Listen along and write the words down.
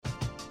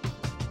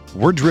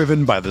We're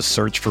driven by the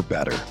search for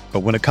better. But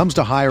when it comes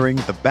to hiring,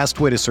 the best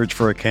way to search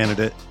for a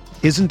candidate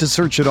isn't to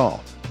search at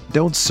all.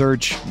 Don't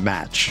search,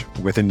 match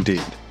with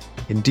Indeed.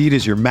 Indeed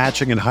is your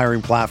matching and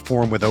hiring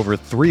platform with over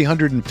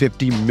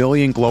 350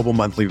 million global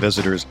monthly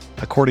visitors,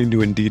 according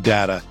to Indeed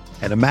data,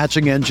 and a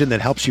matching engine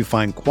that helps you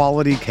find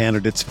quality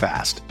candidates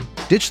fast.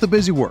 Ditch the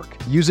busy work.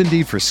 Use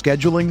Indeed for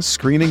scheduling,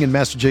 screening, and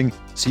messaging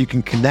so you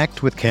can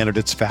connect with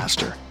candidates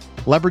faster.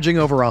 Leveraging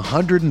over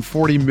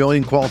 140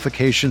 million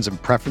qualifications and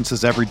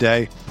preferences every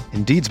day,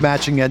 Indeed's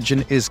matching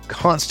engine is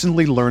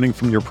constantly learning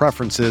from your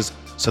preferences,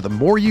 so the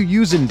more you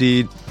use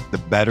Indeed, the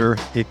better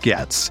it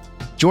gets.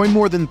 Join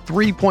more than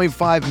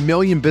 3.5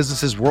 million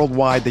businesses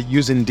worldwide that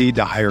use Indeed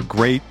to hire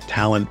great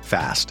talent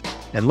fast.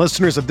 And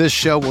listeners of this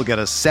show will get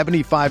a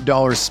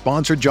 $75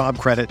 sponsored job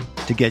credit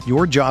to get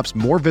your jobs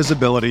more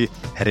visibility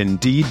at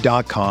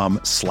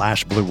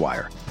Indeed.com/Blue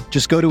Wire.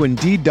 Just go to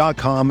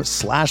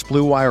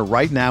Indeed.com/Blue Wire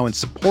right now and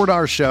support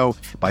our show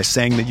by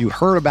saying that you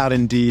heard about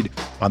Indeed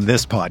on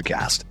this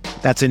podcast.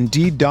 That's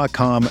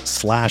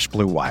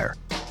Indeed.com/Blue Wire.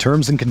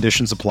 Terms and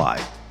conditions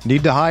apply.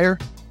 Need to hire?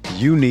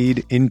 You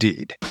need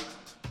Indeed.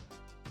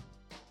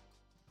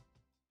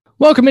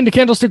 Welcome into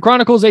Candlestick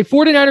Chronicles, a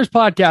 49ers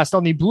podcast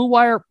on the Blue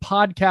Wire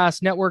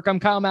Podcast Network. I'm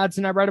Kyle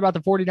Madsen. I write about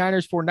the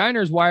 49ers for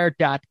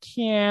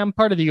NinersWire.com,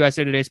 part of the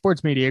USA Today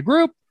Sports Media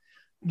Group.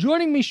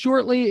 Joining me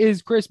shortly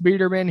is Chris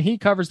Biederman. He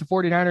covers the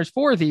 49ers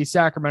for the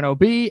Sacramento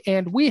Bee,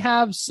 and we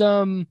have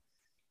some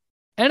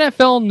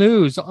NFL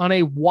news on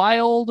a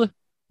wild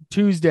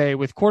Tuesday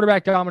with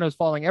quarterback dominoes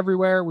falling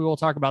everywhere. We will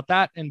talk about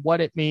that and what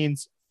it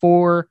means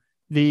for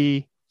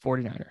the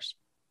 49ers.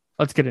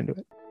 Let's get into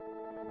it.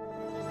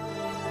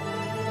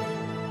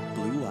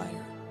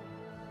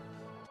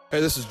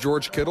 Hey, this is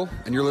George Kittle,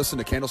 and you're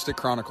listening to Candlestick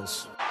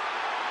Chronicles.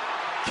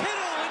 Kittle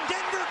in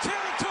Denver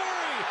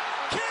territory.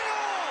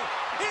 Kittle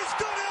is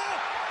gonna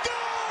go!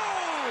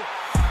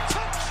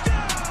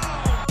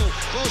 Touchdown!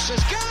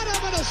 Bosa's got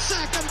him, and he'll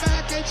sack him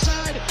back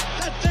inside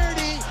the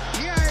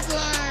 30-yard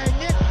line.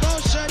 Nick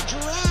Bosa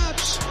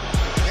drops.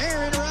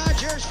 Aaron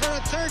Rodgers for a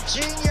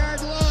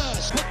 13-yard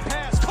loss. Quick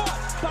pass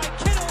caught by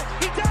Kittle.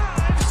 He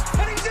dives,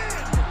 and he's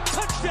in.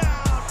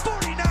 Touchdown,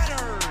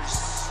 49ers!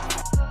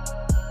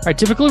 All right,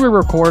 typically we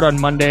record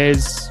on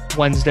Mondays,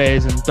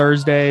 Wednesdays, and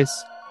Thursdays,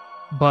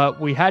 but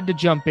we had to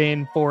jump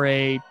in for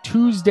a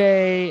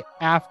Tuesday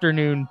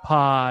afternoon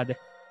pod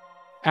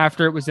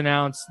after it was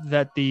announced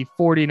that the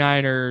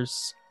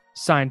 49ers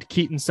signed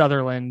Keaton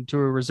Sutherland to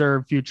a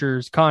reserve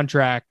futures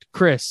contract.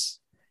 Chris,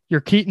 your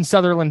Keaton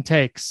Sutherland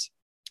takes.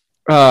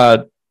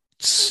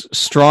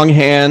 Strong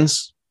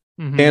hands,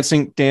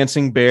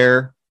 dancing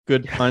bear,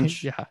 good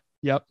punch. Yeah,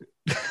 yep.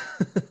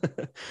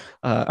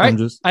 I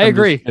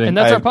agree. And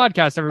that's our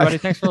podcast, everybody.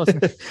 Thanks for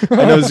listening.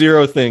 I know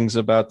zero things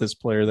about this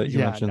player that you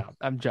mentioned. No,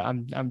 I'm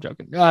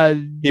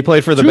joking. He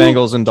played for the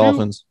Bengals and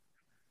Dolphins.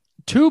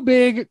 Two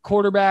big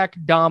quarterback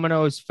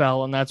dominoes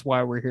fell, and that's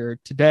why we're here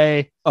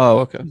today. Oh,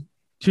 okay.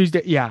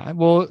 Tuesday. Yeah.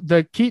 Well,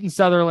 the Keaton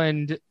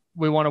Sutherland,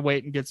 we want to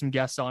wait and get some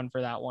guests on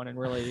for that one and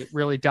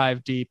really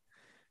dive deep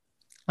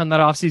on that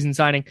offseason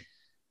signing.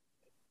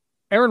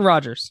 Aaron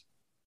Rodgers,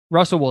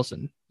 Russell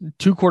Wilson,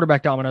 two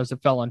quarterback dominoes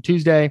that fell on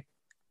Tuesday.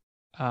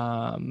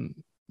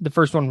 The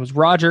first one was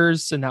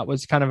Rodgers, and that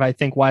was kind of, I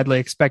think, widely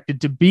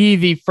expected to be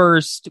the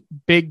first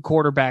big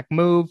quarterback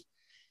move.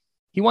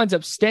 He winds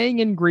up staying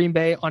in Green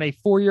Bay on a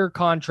 4-year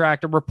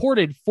contract, a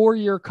reported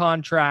 4-year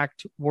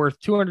contract worth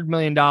 $200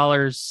 million,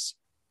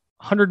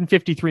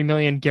 $153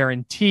 million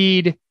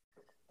guaranteed.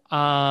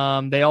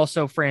 They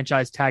also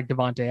franchise tagged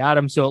Davante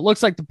Adams. So it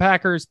looks like the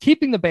Packers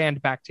keeping the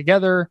band back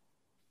together.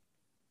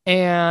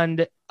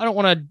 And I don't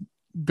want to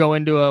go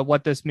into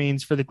what this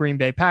means for the Green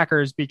Bay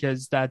Packers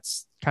because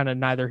that's kind of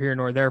neither here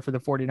nor there for the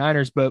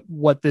 49ers. But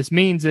what this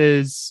means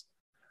is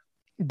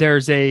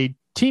there's a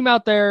team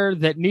out there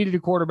that needed a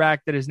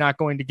quarterback that is not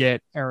going to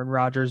get Aaron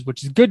Rodgers,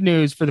 which is good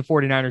news for the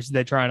 49ers as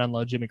they try and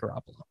unload Jimmy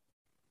Garoppolo.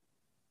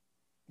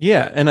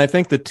 Yeah, and I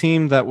think the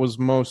team that was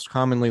most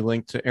commonly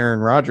linked to Aaron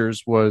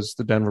Rodgers was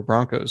the Denver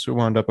Broncos, who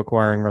wound up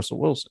acquiring Russell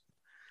Wilson.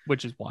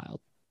 Which is wild.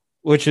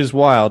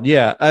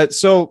 Yeah.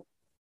 So,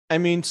 I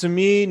mean, to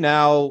me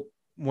now,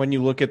 when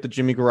you look at the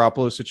Jimmy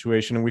Garoppolo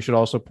situation, and we should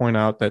also point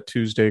out that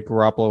Tuesday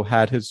Garoppolo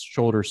had his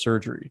shoulder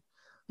surgery.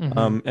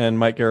 And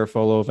Mike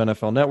Garafolo of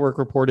NFL Network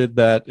reported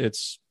that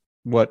it's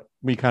what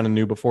we kind of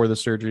knew before the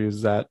surgery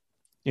is that,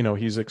 you know,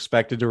 he's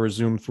expected to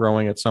resume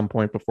throwing at some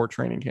point before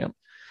training camp.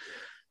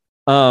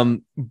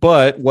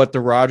 But what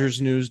the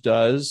Rodgers news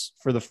does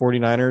for the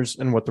 49ers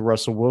and what the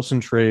Russell Wilson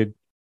trade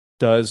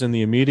does in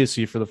the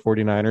immediacy for the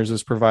 49ers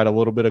is provide a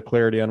little bit of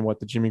clarity on what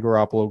the Jimmy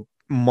Garoppolo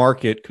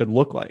market could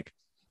look like.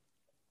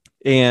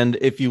 And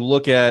if you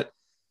look at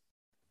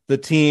the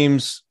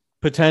teams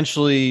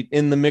potentially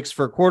in the mix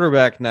for a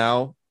quarterback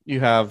now, you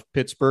have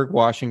Pittsburgh,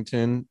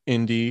 Washington,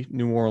 Indy,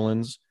 New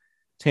Orleans,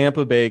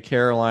 Tampa Bay,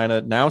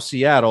 Carolina, now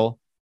Seattle,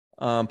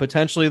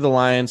 potentially the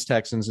Lions,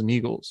 Texans, and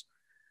Eagles.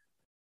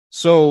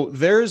 So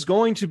there's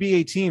going to be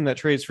a team that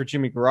trades for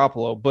Jimmy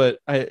Garoppolo, but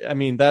I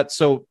mean, that's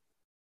so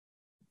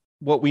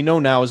what we know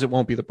now is it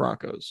won't be the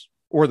Broncos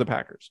or the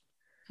Packers.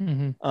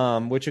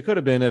 which it could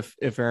have been if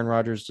Aaron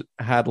Rodgers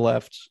had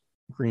left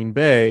Green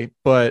Bay.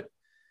 But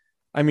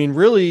I mean,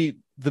 really,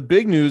 the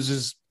big news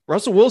is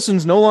Russell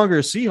Wilson's no longer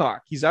a Seahawk.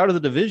 He's out of the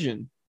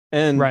division,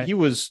 and he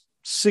was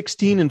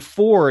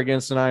 16-4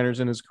 against the Niners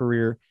in his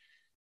career,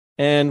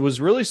 and was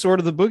really sort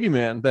of the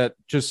boogeyman that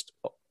just,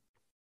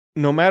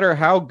 no matter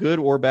how good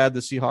or bad the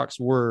Seahawks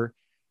were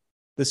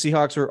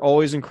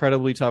always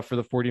incredibly tough for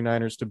the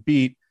 49ers to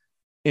beat,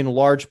 in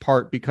large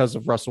part because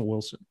of Russell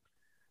Wilson.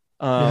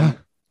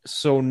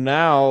 So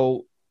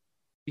now,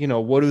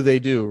 what do they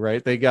do,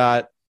 right? They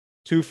got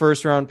 2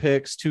 first-round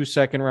picks, 2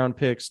 second-round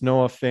picks,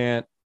 Noah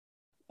Fant,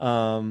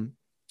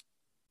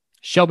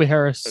 Shelby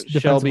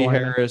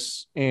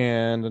Harris,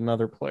 and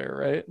another player,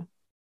 right?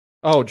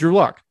 Oh, Drew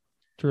Lock,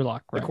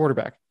 right. The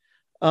quarterback.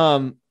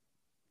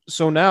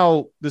 So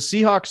now the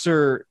Seahawks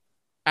are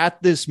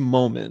at this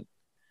moment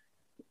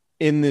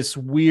in this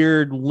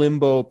weird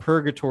limbo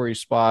purgatory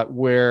spot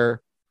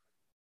where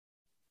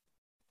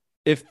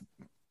if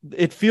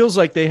it feels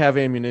like they have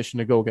ammunition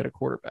to go get a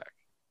quarterback.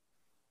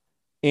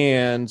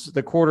 And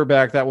the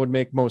quarterback that would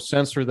make most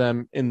sense for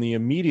them in the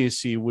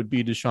immediacy would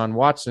be Deshaun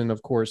Watson.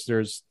 Of course,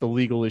 there's the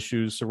legal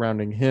issues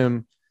surrounding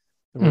him.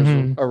 There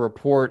was a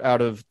report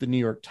out of the New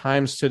York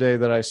Times today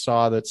that I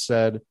saw that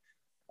said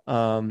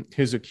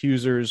his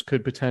accusers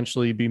could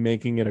potentially be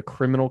making it a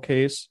criminal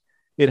case.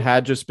 It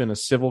had just been a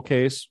civil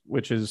case,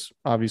 which is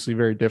obviously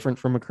very different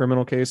from a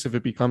criminal case. If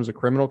it becomes a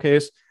criminal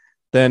case,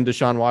 then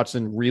Deshaun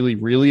Watson really,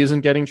 really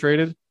isn't getting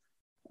traded.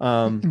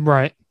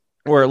 Right.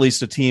 Or at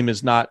least a team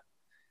is not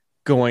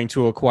going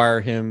to acquire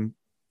him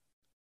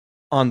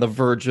on the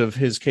verge of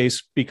his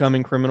case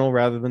becoming criminal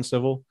rather than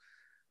civil.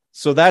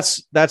 So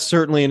that's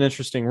certainly an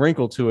interesting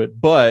wrinkle to it.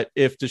 But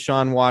if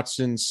Deshaun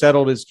Watson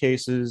settled his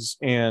cases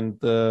and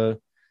the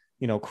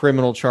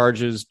criminal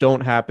charges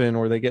don't happen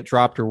or they get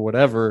dropped or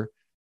whatever,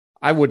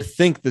 I would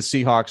think the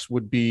Seahawks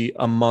would be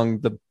among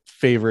the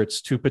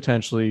favorites to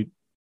potentially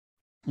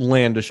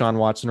land Deshaun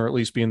Watson, or at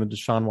least be in the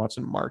Deshaun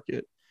Watson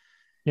market.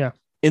 Yeah.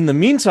 In the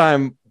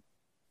meantime,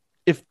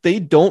 if they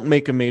don't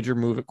make a major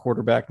move at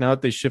quarterback, now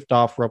that they shipped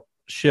off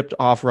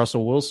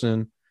Russell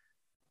Wilson,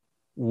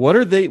 what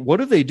do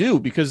they do?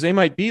 Because they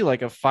might be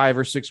like a 5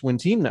 or 6 win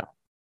team now.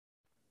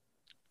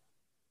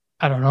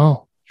 I don't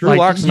know. Drew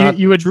Lock's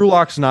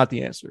not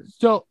the answer.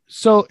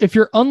 So if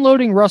you're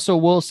unloading Russell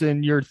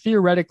Wilson, you're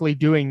theoretically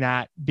doing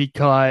that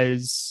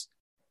because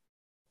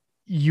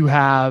you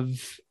have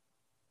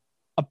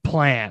a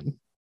plan.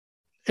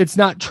 It's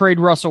not trade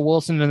Russell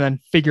Wilson and then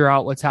figure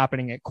out what's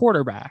happening at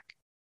quarterback.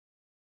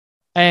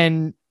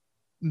 And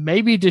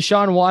maybe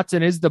Deshaun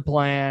Watson is the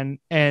plan,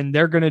 and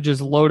they're going to just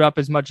load up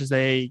as much as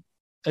they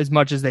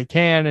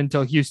can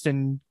until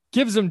Houston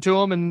gives them to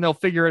them, and they'll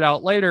figure it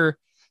out later.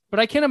 But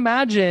I can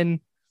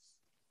imagine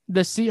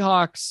the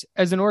Seahawks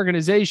as an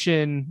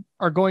organization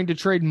are going to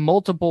trade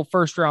multiple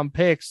first-round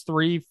picks,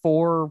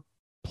 3-4+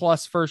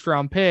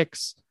 first-round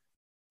picks,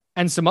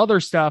 and some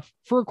other stuff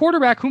for a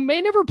quarterback who may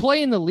never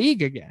play in the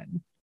league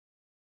again.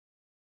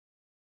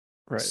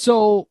 Right.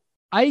 So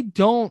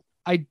maybe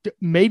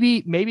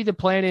the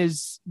plan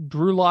is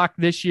Drew Lock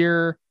this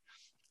year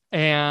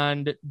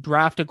and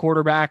draft a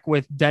quarterback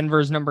with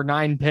Denver's number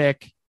 9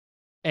 pick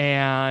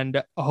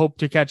and hope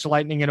to catch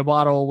lightning in a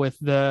bottle with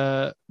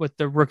the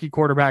rookie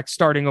quarterback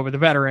starting over the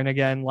veteran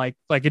again, like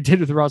it did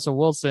with Russell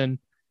Wilson.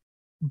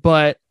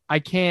 But I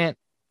can't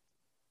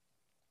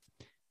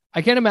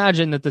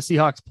imagine that the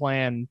Seahawks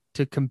plan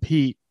to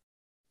compete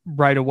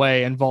right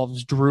away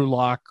involves Drew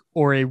Lock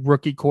or a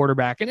rookie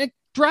quarterback in a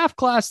draft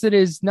class that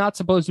is not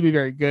supposed to be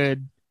very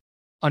good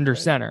under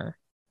center.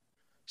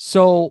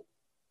 So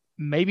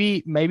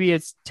maybe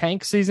it's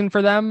tank season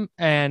for them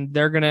and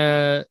they're going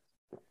to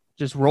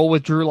just roll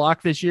with Drew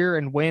Lock this year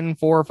and win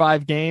 4 or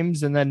 5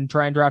 games and then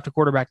try and draft a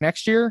quarterback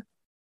next year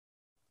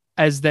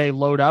as they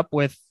load up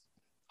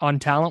on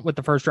talent with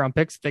the first round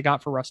picks they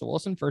got for Russell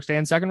Wilson, first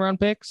and second round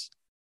picks.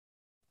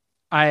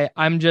 I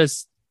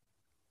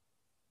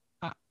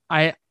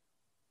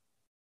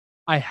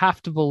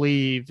have to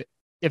believe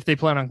if they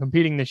plan on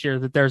competing this year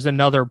that there's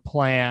another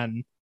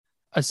plan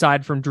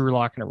aside from Drew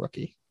Lock and a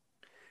rookie.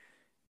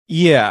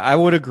 Yeah, I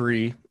would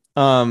agree.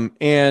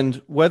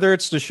 And whether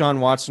it's Deshaun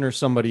Watson or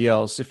somebody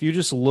else, if you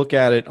just look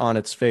at it on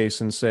its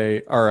face and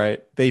say, all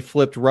right, they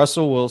flipped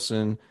Russell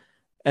Wilson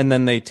and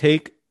then they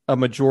take a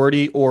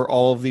majority or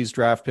all of these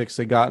draft picks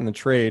they got in the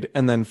trade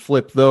and then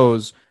flip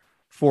those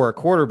for a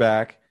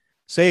quarterback,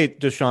 say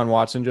Deshaun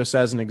Watson, just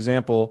as an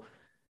example,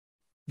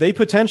 they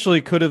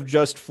potentially could have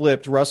just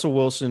flipped Russell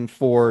Wilson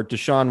for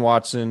Deshaun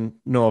Watson,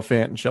 Noah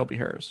Fant, and Shelby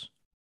Harris,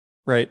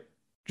 right?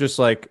 Just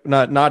like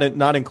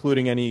not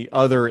including any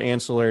other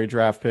ancillary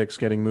draft picks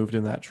getting moved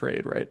in that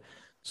trade, right?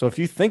 So if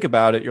you think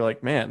about it, you're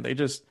like, man,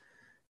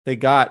 they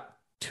got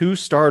 2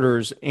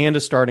 starters and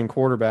a starting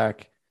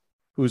quarterback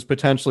who's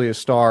potentially a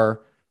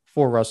star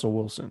for Russell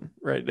Wilson,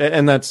 right?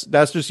 And that's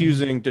just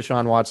using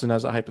Deshaun Watson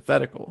as a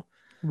hypothetical,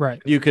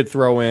 right? You could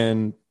throw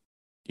in,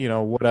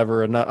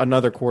 whatever,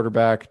 another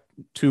quarterback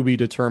to be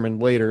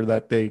determined later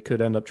that they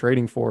could end up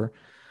trading for.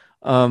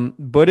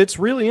 But it's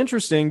really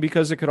interesting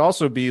because it could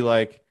also be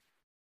like,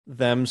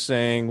 them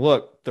saying,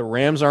 look, the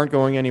Rams aren't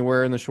going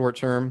anywhere in the short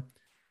term.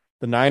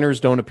 The Niners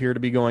don't appear to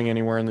be going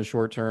anywhere in the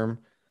short term.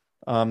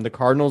 The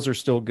Cardinals are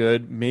still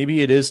good.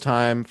 Maybe it is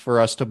time for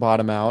us to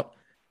bottom out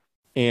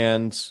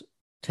and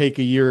take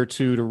a year or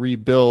two to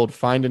rebuild,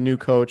 find a new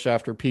coach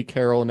after Pete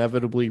Carroll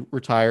inevitably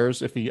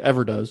retires, if he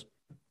ever does.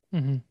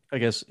 Mm-hmm. I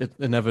guess it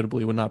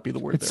inevitably would not be the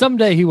word there.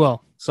 Someday he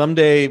will.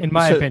 Someday, in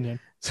my opinion.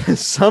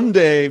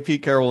 Someday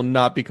Pete Carroll will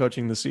not be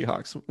coaching the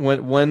Seahawks.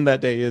 When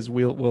that day is,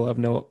 we'll have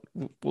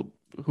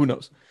who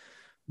knows.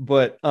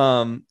 But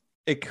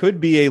it could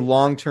be a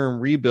long-term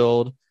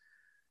rebuild,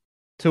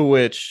 to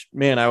which,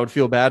 man, I would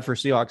feel bad for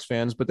Seahawks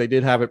fans, but they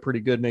did have it pretty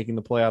good making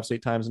the playoffs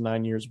 8 times in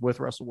 9 years with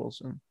Russell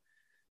Wilson.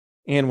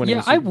 And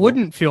winning I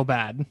wouldn't feel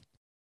bad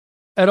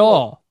at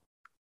all.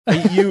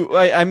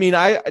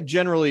 I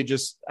generally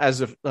just,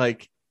 as if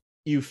like,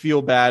 you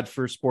feel bad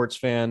for sports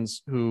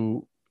fans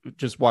who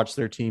just watch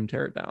their team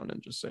tear it down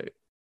and just say,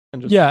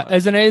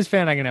 as an A's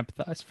fan, I can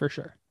empathize for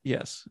sure.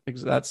 Yes,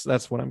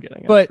 that's what I'm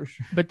getting at. But for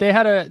sure. But they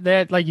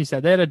had like you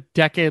said, they had a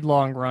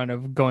decade-long run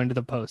of going to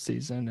the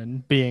postseason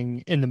and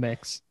being in the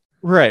mix.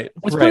 Right.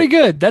 It's pretty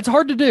good. That's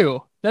hard to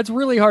do. That's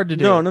really hard to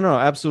do. No,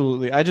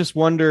 absolutely. I just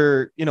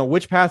wonder,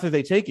 which path are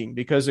they taking?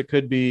 Because it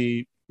could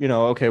be,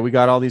 okay, we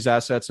got all these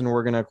assets and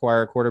we're going to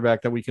acquire a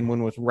quarterback that we can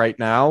win with right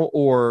now,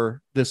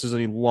 or this is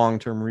a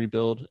long-term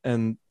rebuild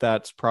and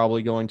that's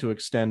probably going to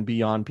extend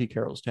beyond Pete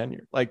Carroll's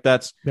tenure. Like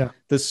the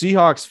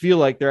Seahawks feel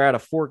like they're at a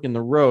fork in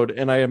the road,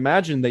 and I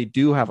imagine they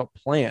do have a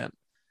plan,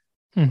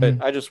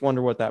 but I just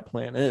wonder what that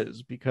plan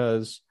is,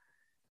 because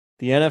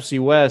the NFC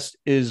West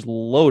is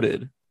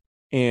loaded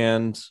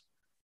and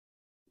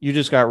you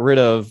just got rid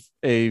of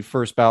a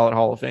first ballot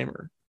Hall of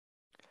Famer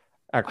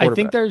at quarterback. I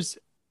think there's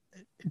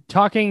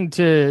talking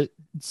to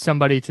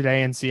somebody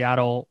today in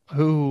Seattle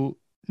who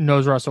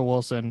knows Russell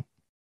Wilson.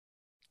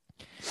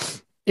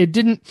 It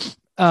didn't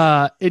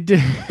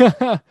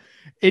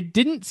it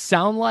didn't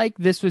sound like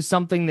this was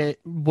something that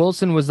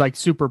Wilson was like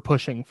super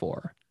pushing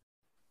for.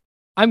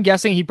 I'm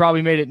guessing he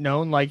probably made it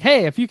known like,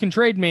 hey, if you can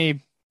trade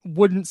me,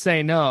 wouldn't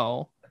say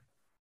no.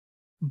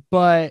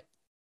 But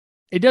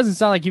it doesn't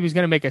sound like he was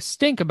going to make a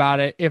stink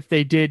about it if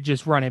they did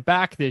just run it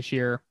back this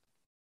year.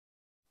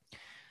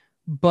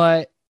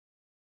 But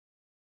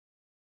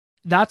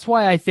that's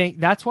why I think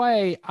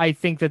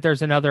that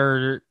there's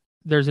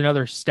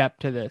another step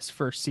to this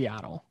for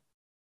Seattle.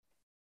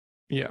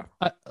 Yeah.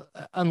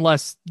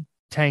 Unless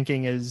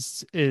tanking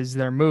is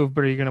their move,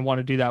 but are you going to want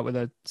to do that with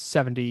a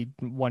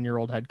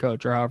 71-year-old head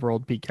coach or however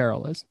old Pete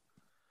Carroll is?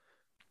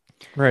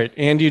 Right.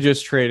 And you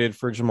just traded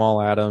for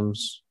Jamal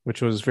Adams,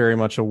 which was very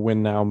much a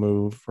win now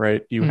move,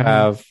 right? You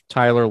have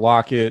Tyler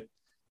Lockett,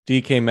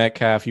 DK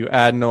Metcalf, you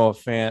add Noah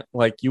Fant.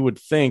 Like, you would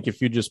think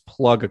if you just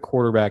plug a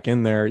quarterback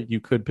in there, you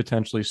could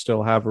potentially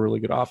still have a really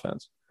good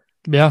offense.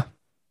 Yeah.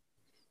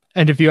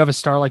 And if you have a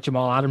star like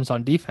Jamal Adams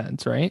on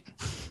defense, right?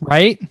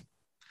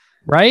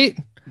 Right?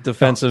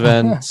 Defensive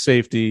end,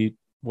 safety,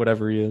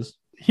 whatever he is.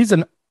 He's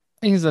an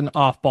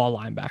off-ball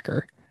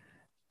linebacker.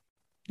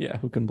 Yeah,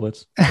 who can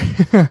blitz?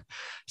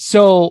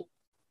 So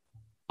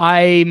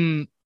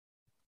I'm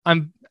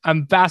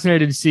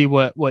fascinated to see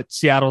what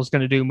Seattle's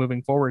going to do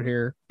moving forward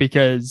here,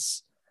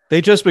 because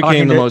they just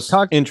became the most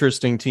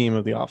interesting team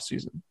of the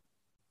offseason.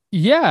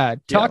 Yeah,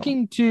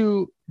 talking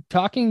to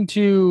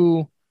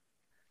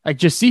like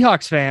just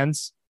Seahawks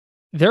fans,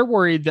 they're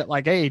worried that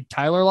like, hey,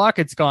 Tyler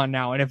Lockett's gone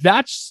now, and if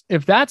that's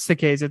the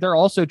case, if they're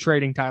also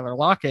trading Tyler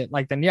Lockett,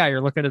 like then you're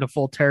looking at a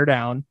full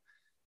teardown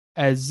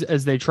as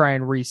they try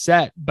and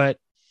reset. But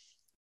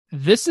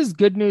this is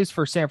good news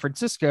for San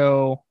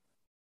Francisco,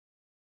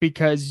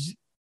 because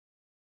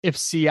if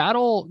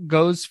Seattle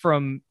goes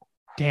from,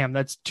 damn,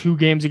 that's 2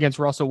 games against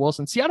Russell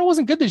Wilson. Seattle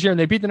wasn't good this year and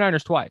they beat the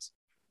Niners twice.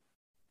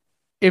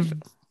 If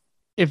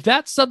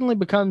that suddenly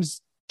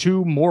becomes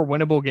 2 more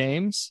winnable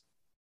games,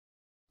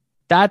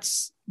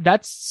 that's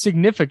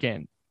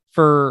significant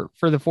for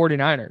the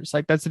 49ers.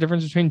 Like, that's the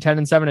difference between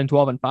 10-7 and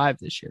 12-5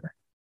 this year.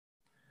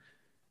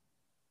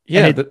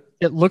 Yeah,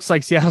 it looks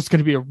like Seattle's going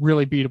to be a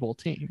really beatable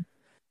team.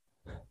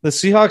 The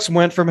Seahawks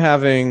went from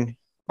having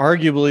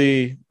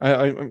inarguably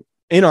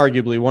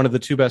one of the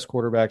 2 best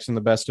quarterbacks in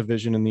the best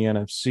division in the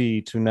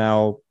NFC to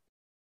now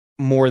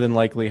more than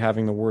likely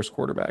having the worst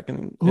quarterback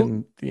in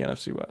the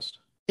NFC West.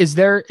 Is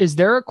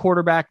there a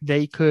quarterback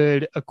they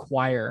could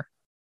acquire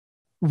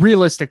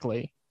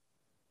realistically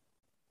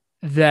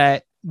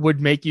that would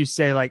make you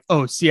say like,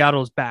 oh,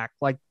 Seattle's back,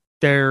 like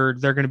they're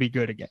going to be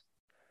good again?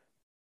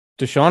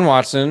 Deshaun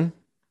Watson.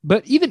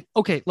 But even,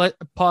 okay,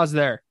 pause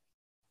there.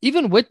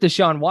 Even with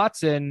Deshaun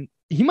Watson,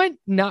 he might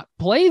not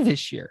play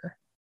this year.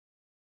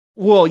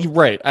 Well, you're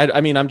right. I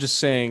mean, I'm just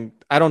saying,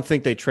 I don't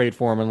think they trade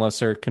for him unless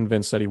they're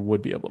convinced that he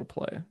would be able to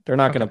play. They're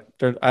not going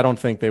to. I don't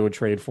think they would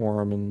trade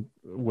for him, and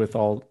with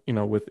all,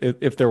 with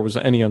if there was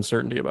any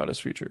uncertainty about his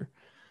future.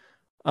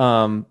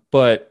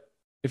 But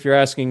if you're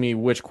asking me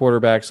which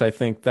quarterbacks I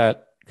think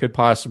that could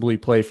possibly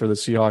play for the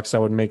Seahawks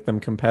that would make them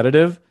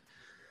competitive,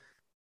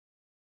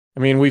 I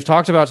mean, we've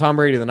talked about Tom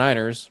Brady of the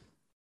Niners.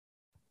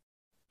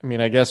 I mean,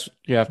 I guess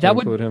you have to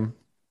include him.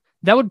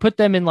 That would put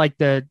them in like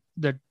the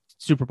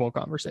Super Bowl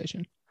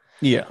conversation.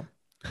 Yeah.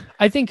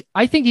 I think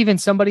even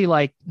somebody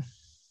like,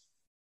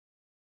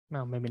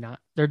 no, maybe not.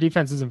 Their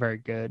defense isn't very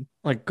good.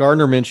 Like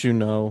Gardner Minshew,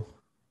 no.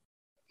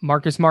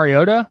 Marcus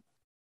Mariota,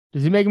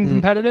 does he make him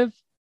competitive?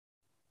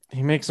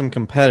 He makes them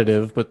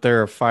competitive, but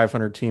they're a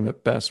 500 team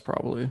at best,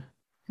 probably.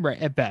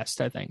 Right, at best,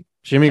 I think.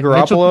 Jimmy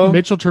Garoppolo?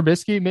 Mitchell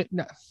Trubisky?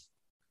 No.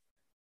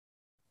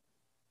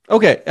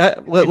 Okay,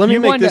 let me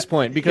make this to,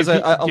 point, because a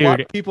lot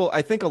of people,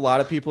 I think a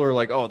lot of people are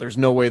like, oh, there's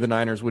no way the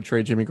Niners would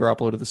trade Jimmy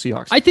Garoppolo to the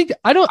Seahawks. I think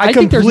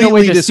there's no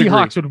way the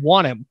Seahawks would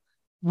want him.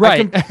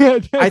 Right.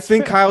 I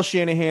think Kyle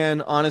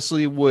Shanahan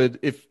honestly would,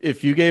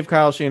 if you gave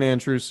Kyle Shanahan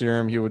true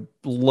serum, he would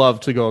love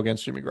to go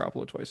against Jimmy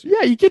Garoppolo twice a year.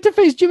 Yeah, you get to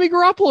face Jimmy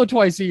Garoppolo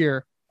twice a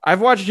year. I've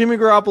watched Jimmy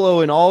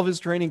Garoppolo in all of his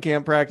training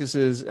camp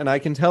practices, and I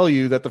can tell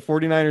you that the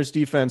 49ers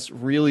defense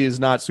really is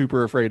not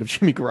super afraid of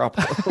Jimmy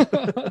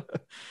Garoppolo.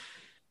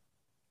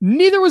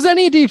 Neither was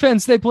any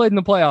defense they played in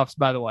the playoffs,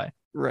 by the way.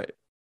 Right.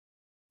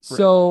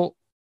 So,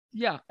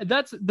 yeah,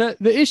 that's the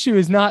issue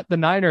is not the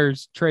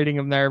Niners trading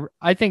him there.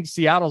 I think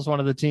Seattle's one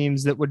of the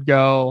teams that would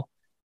go,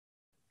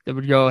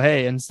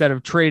 hey, instead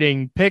of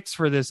trading picks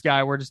for this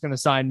guy, we're just going to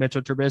sign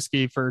Mitchell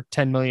Trubisky for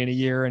 $10 million a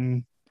year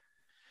and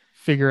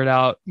figure it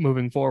out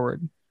moving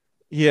forward.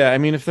 Yeah, I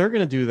mean, if they're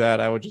going to do that,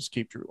 I would just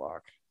keep Drew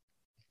Lock.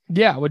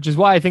 Yeah, which is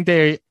why I think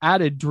they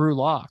added Drew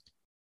Lock.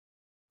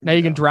 Now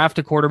you can draft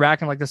a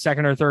quarterback in like the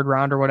second or third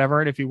round or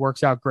whatever. And if he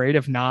works out, great.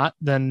 If not,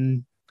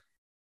 then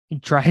you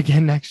try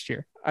again next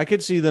year. I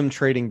could see them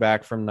trading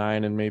back from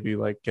 9 and maybe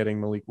like getting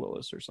Malik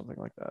Willis or something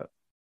like that.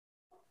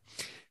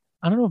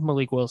 I don't know if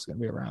Malik Willis is going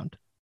to be around.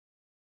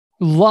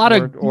 A lot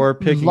of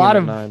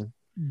 9.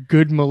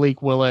 Good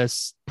Malik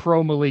Willis,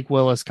 pro Malik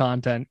Willis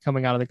content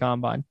coming out of the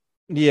combine.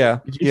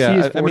 Yeah. Did you see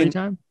his 40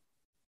 time?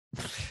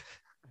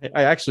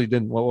 I actually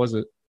didn't. What was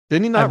it?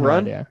 Didn't he not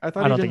run? I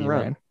thought he didn't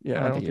run.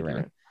 Yeah, I don't think he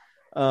ran.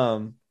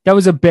 That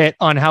was a bit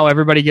on how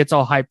everybody gets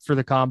all hyped for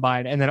the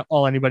combine, and then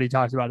all anybody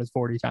talks about is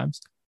 40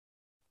 times.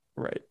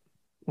 Right.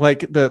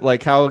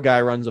 Like how a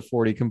guy runs a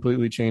 40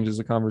 completely changes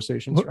the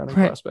conversation surrounding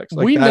prospects.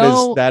 Like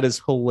that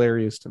is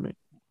hilarious to me.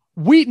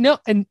 We know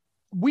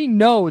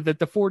that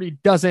the 40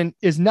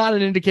 is not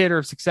an indicator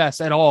of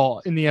success at all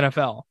in the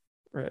NFL.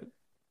 Right.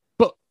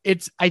 But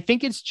I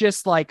think it's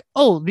just like,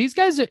 oh, these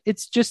guys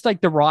it's just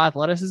like the raw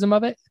athleticism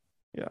of it.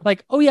 Yeah.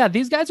 Like, oh yeah,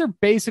 these guys are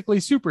basically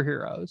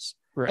superheroes.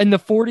 Right. And the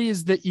 40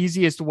 is the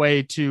easiest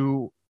way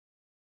to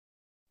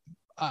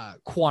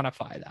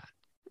quantify that.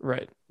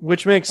 Right.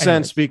 Which makes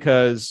sense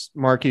because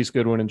Marquise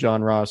Goodwin and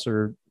John Ross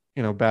are,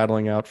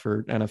 battling out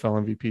for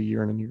NFL MVP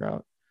year in and year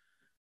out.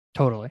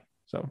 Totally.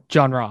 So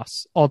John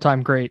Ross,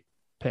 all-time great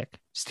pick.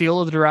 Steal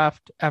of the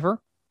draft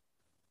ever?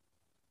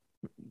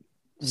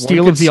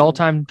 Steal of the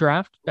all-time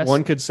draft?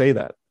 One could say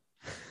that.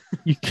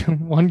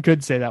 One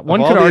could say that.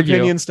 One could argue.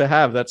 Opinions to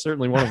have. That's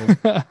certainly one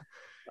of them.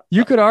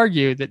 You could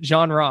argue that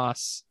John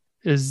Ross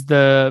is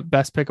the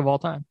best pick of all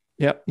time.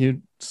 Yep.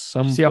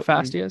 See how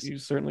fast he is? You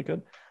certainly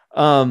could.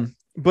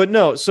 But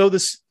no, so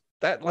that's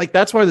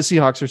why the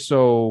Seahawks are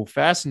so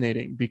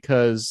fascinating,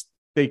 because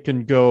they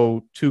can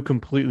go two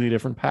completely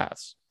different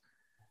paths.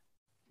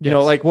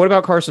 Yes. What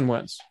about Carson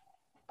Wentz?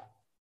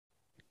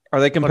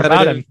 Are they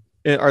competitive?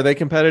 Are they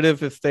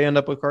competitive if they end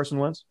up with Carson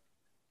Wentz?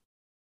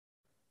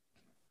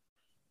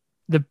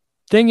 The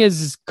thing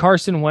is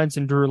Carson Wentz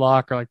and Drew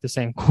Lock are like the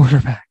same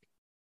quarterback.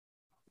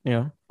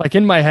 Yeah. Like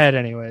in my head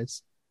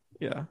anyways.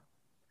 Yeah.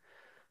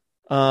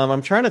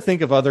 I'm trying to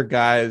think of other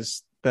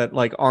guys that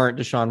aren't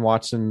Deshaun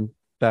Watson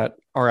that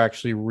are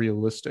actually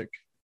realistic.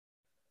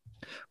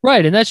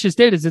 Right. And that's just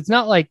it. It's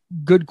not like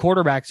good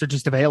quarterbacks are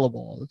just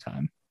available all the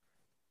time.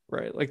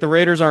 Right. Like the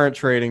Raiders aren't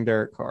trading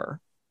Derek Carr.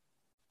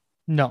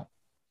 No.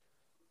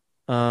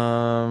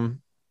 Unless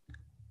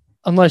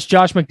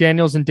Josh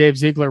McDaniels and Dave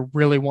Ziegler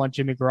really want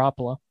Jimmy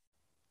Garoppolo.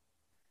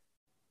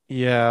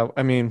 Yeah.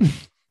 I mean,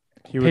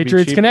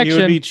 Patriots connection.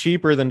 He would be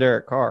cheaper than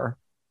Derek Carr.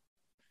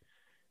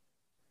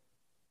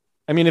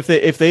 I mean, if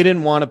they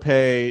didn't want to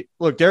pay,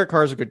 look, Derek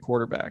Carr is a good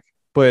quarterback,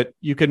 but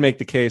you could make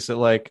the case that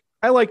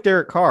I like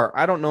Derek Carr.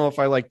 I don't know if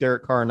I like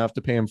Derek Carr enough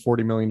to pay him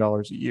 $40 million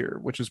a year,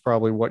 which is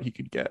probably what he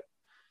could get.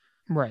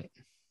 Right.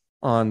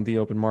 On the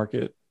open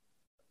market,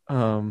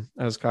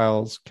 as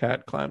Kyle's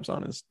cat climbs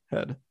on his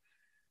head.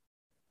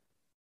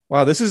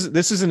 Wow, this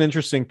is an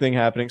interesting thing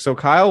happening. So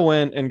Kyle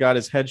went and got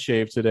his head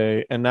shaved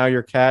today, and now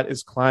your cat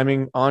is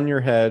climbing on your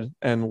head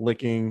and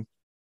licking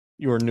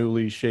your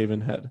newly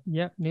shaven head.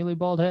 Yep, newly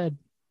bald head.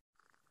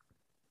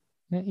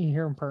 You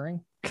hear him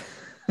purring?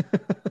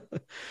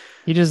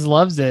 He just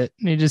loves it.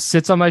 He just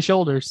sits on my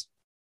shoulders.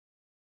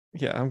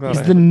 Yeah, I'm glad.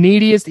 He's the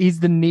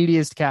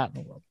neediest cat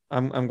in the world.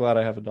 I'm glad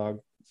I have a dog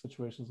in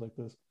situations like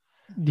this.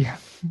 Yeah.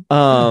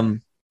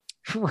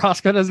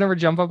 Roscoe doesn't ever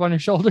jump up on your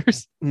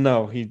shoulders.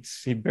 No, he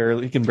can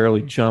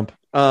barely jump.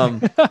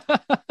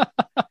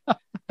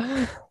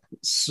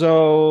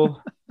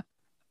 So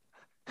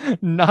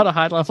not a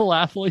high level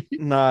athlete.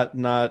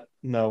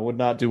 Would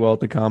not do well at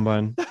the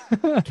combine.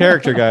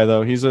 Character guy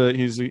though. He's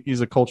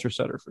a culture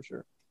setter for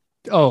sure.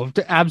 Oh,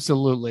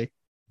 absolutely.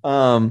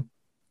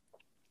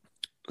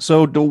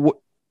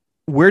 So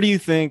where do you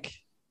think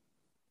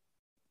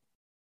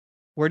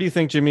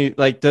Jimmy,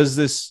 like, does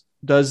this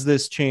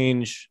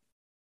change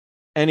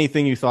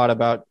anything you thought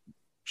about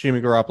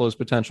Jimmy Garoppolo's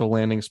potential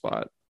landing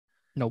spot?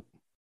 Nope.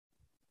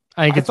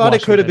 I thought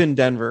it could have been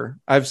Denver.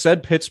 I've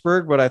said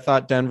Pittsburgh, but I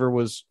thought Denver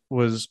was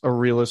a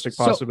realistic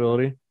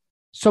possibility.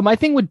 So my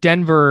thing with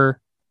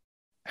Denver,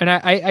 and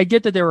I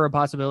get that they were a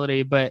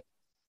possibility, but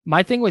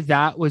my thing with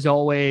that was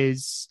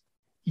always,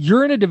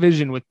 you're in a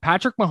division with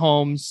Patrick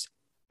Mahomes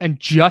and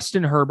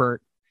Justin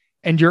Herbert,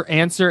 and your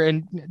answer,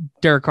 and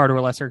Derek Carr to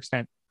a lesser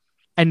extent,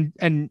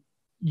 and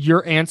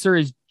your answer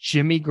is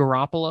Jimmy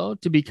Garoppolo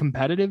to be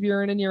competitive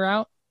year in and year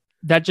out.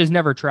 That just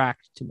never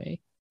tracked to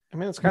me. I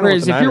mean, it's kind of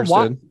what the Niners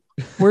did.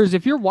 Whereas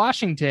if you're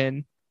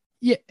Washington,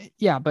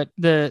 but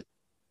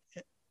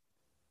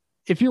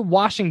if you're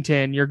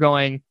Washington, you're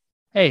going,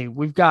 hey,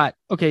 we've got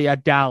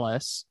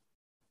Dallas,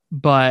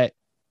 but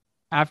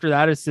after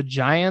that it's the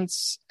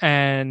Giants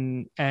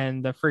and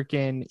the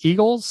freaking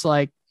Eagles.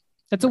 Like,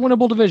 that's a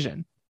winnable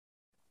division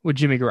with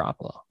Jimmy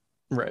Garoppolo.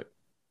 Right.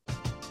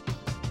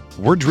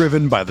 We're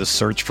driven by the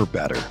search for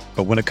better,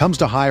 but when it comes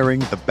to hiring,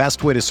 the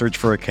best way to search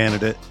for a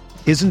candidate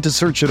isn't to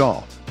search at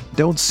all.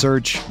 Don't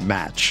search,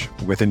 match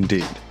with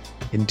Indeed.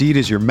 Indeed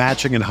is your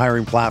matching and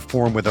hiring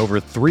platform with over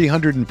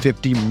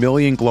 350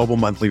 million global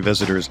monthly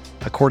visitors,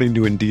 according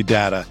to Indeed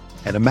data,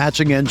 and a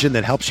matching engine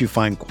that helps you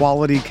find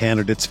quality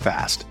candidates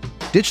fast.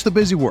 Ditch the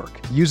busy work.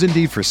 Use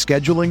Indeed for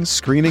scheduling,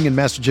 screening, and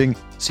messaging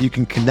so you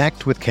can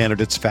connect with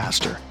candidates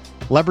faster.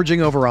 Leveraging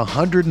over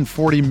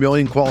 140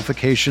 million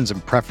qualifications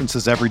and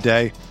preferences every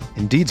day,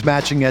 Indeed's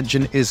matching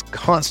engine is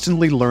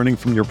constantly learning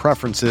from your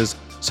preferences,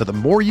 so the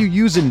more you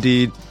use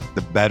Indeed,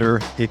 the better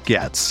it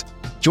gets.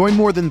 Join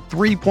more than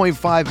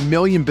 3.5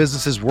 million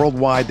businesses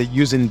worldwide that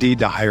use Indeed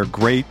to hire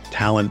great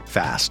talent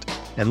fast.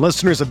 And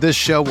listeners of this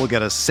show will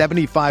get a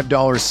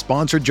 $75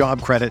 sponsored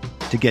job credit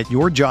to get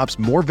your jobs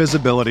more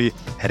visibility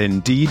at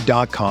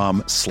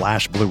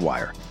Indeed.com/Blue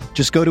Wire.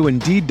 Just go to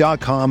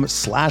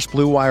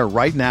Indeed.com/Blue Wire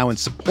right now and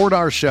support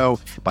our show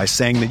by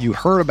saying that you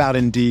heard about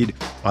Indeed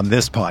on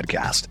this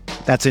podcast.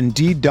 That's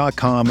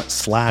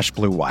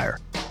Indeed.com/Blue Wire.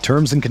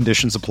 Terms and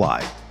conditions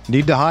apply.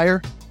 Need to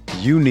hire?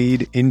 You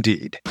need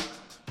Indeed.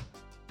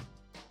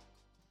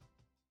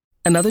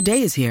 Another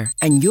day is here,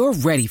 and you're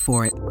ready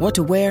for it. What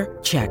to wear?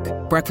 Check.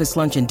 Breakfast,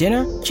 lunch, and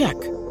dinner? Check.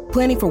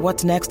 Planning for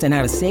what's next and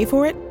how to save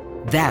for it?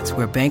 That's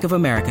where Bank of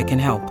America can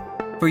help.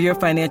 For your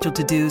financial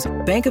to-dos,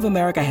 Bank of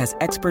America has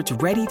experts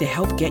ready to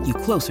help get you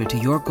closer to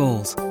your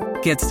goals.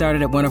 Get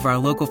started at one of our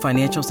local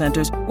financial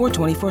centers or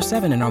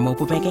 24/7 in our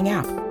mobile banking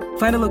app.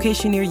 Find a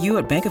location near you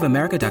at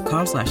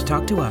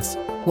bankofamerica.com/talktous.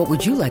 What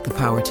would you like the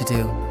power to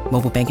do?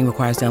 Mobile banking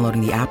requires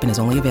downloading the app and is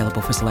only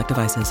available for select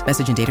devices.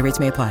 Message and data rates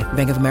may apply.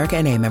 Bank of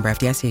America NA, member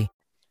FDIC.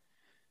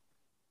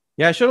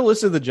 Yeah, I should have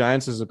listed the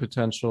Giants as a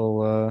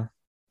potential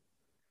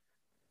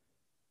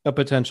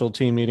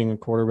team needing a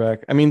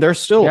quarterback. I mean, there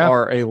still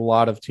are a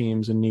lot of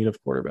teams in need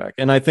of quarterback.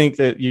 And I think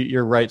that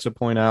you're right to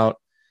point out,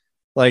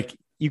 like,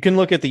 you can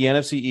look at the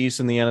NFC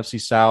East and the NFC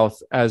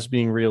South as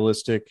being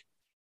realistic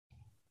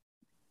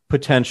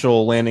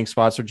potential landing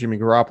spots for Jimmy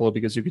Garoppolo,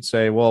 because you could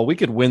say, well, we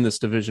could win this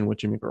division with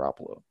Jimmy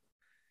Garoppolo.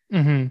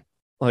 Mm-hmm.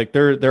 Like,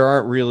 there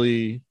aren't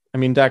really, I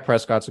mean, Dak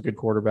Prescott's a good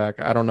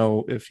quarterback. I don't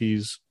know if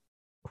he's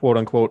quote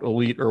unquote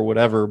elite or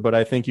whatever, but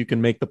I think you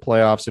can make the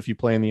playoffs if you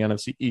play in the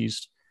NFC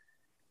East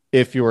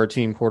if you're a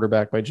team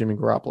quarterback by Jimmy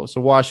Garoppolo. So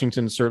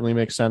Washington certainly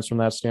makes sense from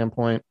that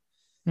standpoint.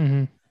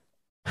 Mm-hmm.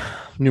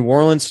 New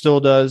Orleans still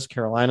does.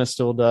 Carolina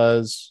still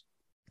does.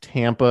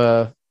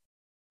 Tampa.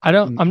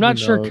 I'm not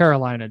sure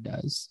Carolina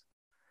does.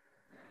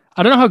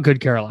 I don't know how good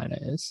Carolina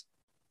is.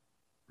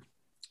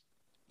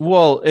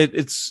 Well,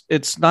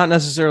 it's not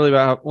necessarily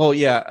about, well,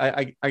 yeah,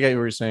 I get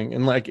what you're saying.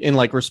 In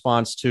like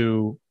response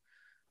to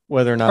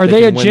whether or not are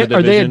they a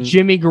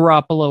Jimmy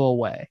Garoppolo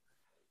away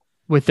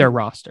with their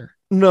roster?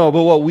 No,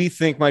 but what we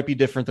think might be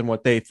different than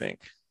what they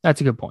think.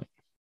 That's a good point.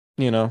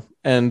 You know,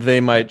 and they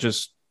might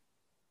just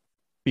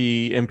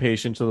be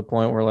impatient to the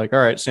point where, like, all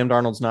right, Sam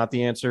Darnold's not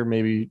the answer.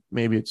 Maybe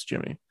it's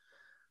Jimmy.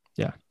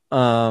 Yeah.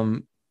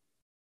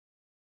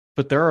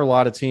 But there are a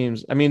lot of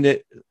teams. I mean,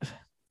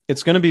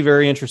 it's going to be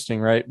very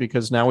interesting, right?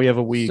 Because now we have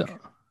a week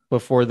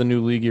before the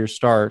new league year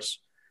starts.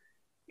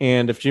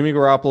 And if Jimmy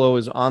Garoppolo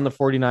is on the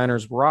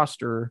 49ers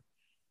roster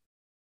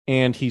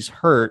and he's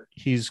hurt,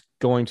 he's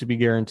going to be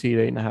guaranteed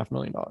 $8.5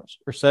 million or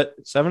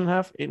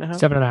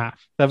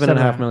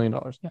 $7.5 million.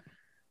 Yeah.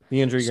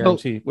 The injury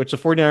guarantee, which the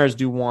 49ers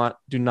do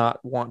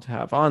not want to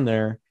have on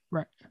there,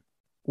 right?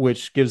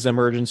 Which gives them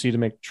urgency to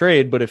make the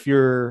trade. But if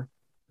you're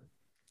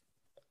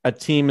a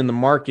team in the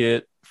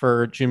market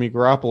for Jimmy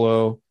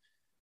Garoppolo,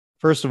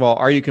 first of all,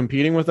 are you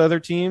competing with other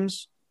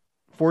teams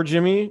for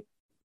Jimmy?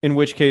 In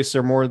which case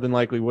there more than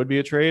likely would be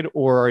a trade.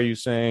 Or are you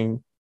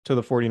saying to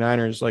the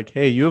 49ers, like,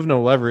 hey, you have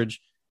no leverage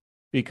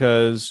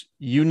because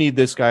you need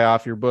this guy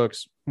off your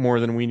books more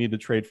than we need to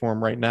trade for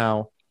him right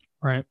now.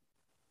 Right.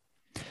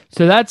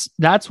 So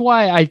that's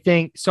why I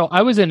think, so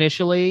I was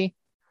initially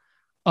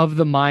of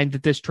the mind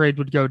that this trade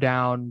would go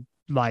down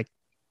like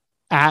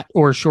at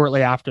or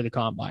shortly after the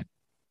combine.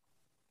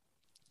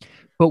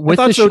 But I with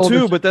thought the so shoulder,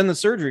 too, but then the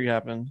surgery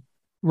happened.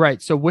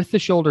 right? So with the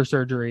shoulder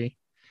surgery,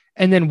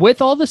 and then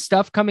with all the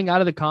stuff coming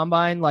out of the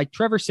combine, like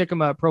Trevor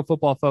Sikkema at Pro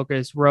Football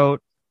Focus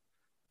wrote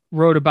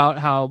about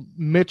how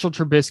Mitchell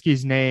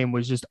Trubisky's name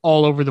was just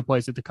all over the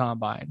place at the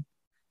combine,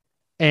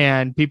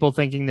 and people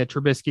thinking that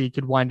Trubisky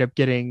could wind up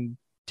getting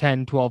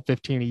 10, 12,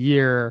 15 a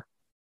year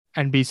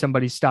and be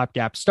somebody's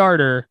stopgap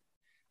starter.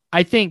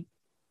 I think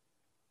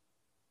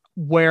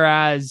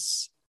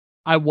whereas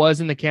I was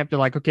in the camp to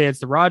like, okay, it's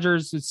the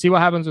Rodgers, let's see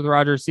what happens with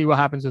Rodgers, see what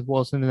happens with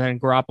Wilson, and then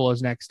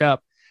Garoppolo's next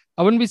up.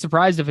 I wouldn't be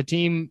surprised if a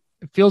team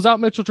feels out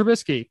Mitchell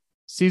Trubisky,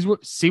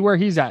 see where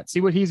he's at, see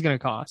what he's going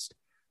to cost.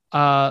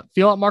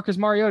 Feel out Marcus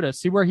Mariota,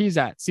 see where he's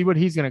at, see what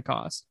he's going to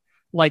cost.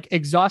 Like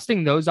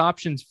exhausting those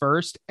options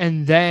first,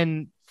 and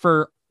then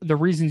for the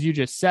reasons you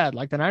just said,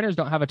 like the Niners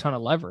don't have a ton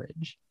of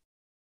leverage.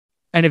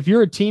 And if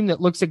you're a team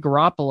that looks at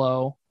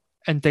Garoppolo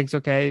and thinks,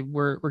 okay,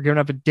 we're giving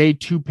up a day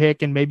 2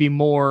 pick and maybe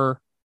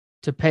more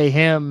to pay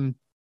him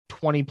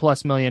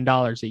 $20+ million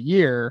a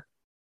year,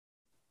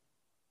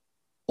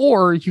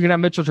 or you can have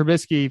Mitchell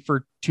Trubisky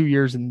for 2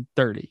 years and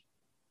 30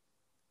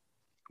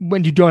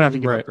 when you don't have to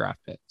give up draft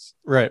picks.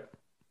 Right.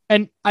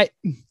 And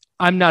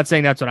I'm not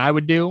saying that's what I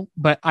would do,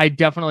 but I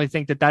definitely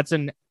think that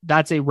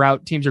that's a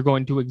route teams are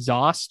going to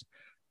exhaust,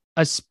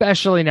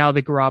 especially now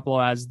that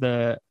Garoppolo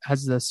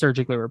has the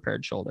surgically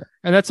repaired shoulder.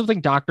 And that's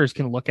something doctors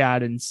can look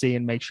at and see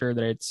and make sure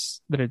that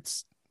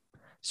it's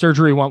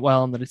surgery went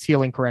well and that it's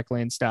healing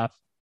correctly and stuff.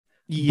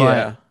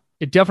 Yeah. But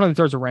it definitely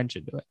throws a wrench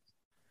into it.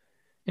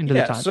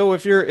 The time. So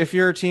if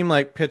you're a team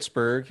like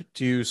Pittsburgh,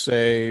 do you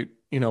say,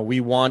 we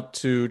want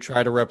to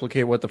try to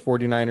replicate what the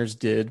 49ers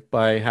did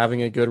by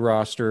having a good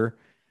roster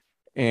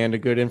and a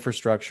good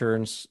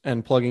infrastructure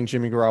and plugging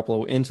Jimmy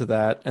Garoppolo into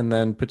that, and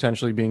then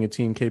potentially being a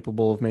team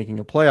capable of making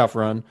a playoff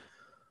run?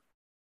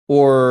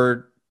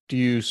 Or do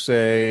you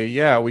say,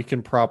 yeah, we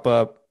can prop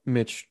up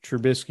Mitch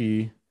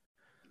Trubisky?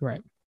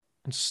 Right.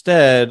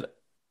 Instead,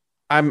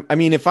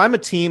 if I'm a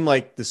team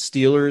like the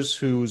Steelers,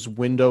 whose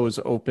window is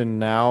open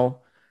now,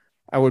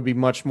 I would be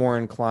much more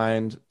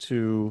inclined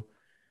to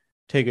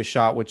take a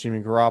shot with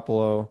Jimmy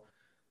Garoppolo.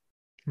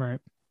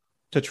 Right.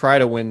 To try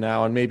to win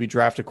now and maybe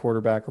draft a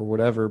quarterback or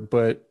whatever.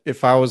 But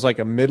if I was like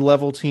a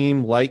mid-level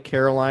team like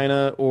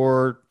Carolina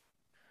or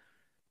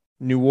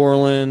New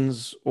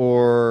Orleans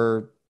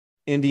or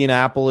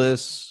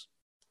Indianapolis,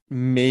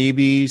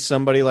 maybe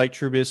somebody like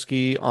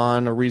Trubisky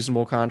on a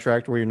reasonable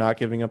contract where you're not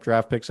giving up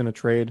draft picks in a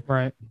trade,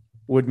 right,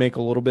 would make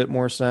a little bit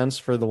more sense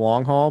for the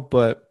long haul.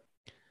 But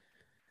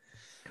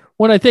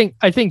I think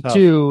tough.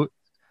 too,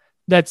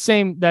 that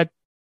same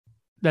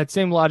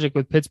logic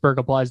with Pittsburgh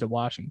applies to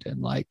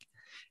Washington. Like,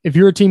 if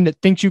you're a team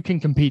that thinks you can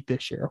compete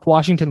this year, if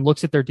Washington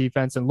looks at their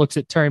defense and looks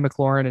at Terry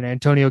McLaurin and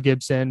Antonio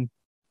Gibson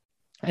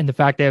and the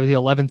fact they have the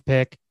 11th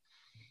pick,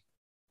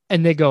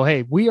 and they go,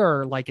 hey, we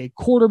are like a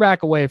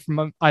quarterback away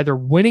from either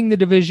winning the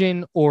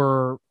division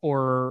or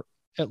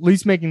at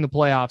least making the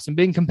playoffs and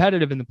being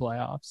competitive in the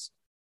playoffs,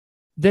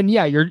 then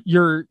yeah,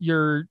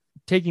 you're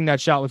taking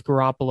that shot with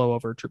Garoppolo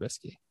over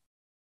Trubisky.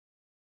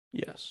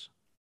 Yes.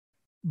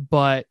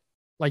 But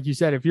like you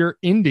said, if you're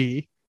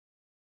Indy,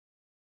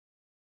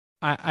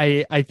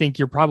 I think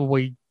you're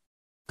probably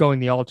going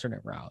the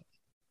alternate route.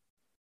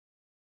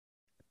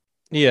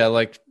 Yeah,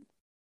 like,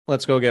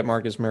 let's go get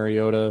Marcus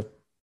Mariota,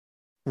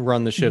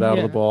 run the shit out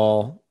of the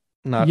ball,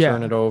 not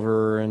turn it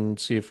over, and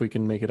see if we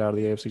can make it out of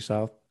the AFC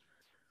South.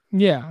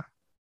 Yeah.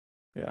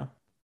 Yeah.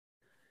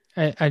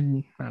 I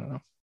don't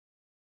know.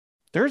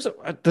 There's the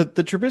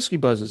Trubisky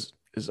buzz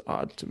is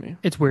odd to me.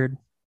 It's weird.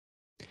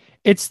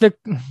 It's the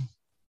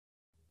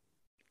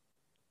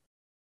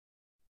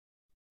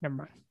never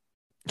mind.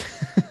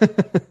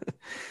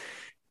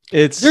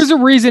 There's a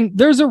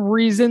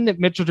reason that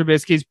Mitchell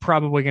Trubisky is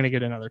probably going to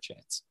get another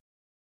chance.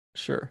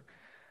 Sure.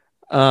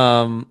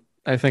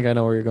 I think I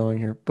know where you're going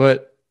here,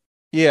 but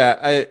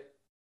yeah,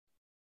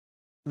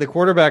 the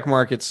quarterback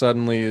market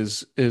suddenly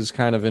is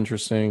kind of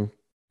interesting.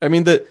 I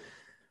mean,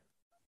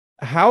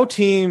 how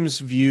teams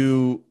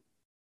view,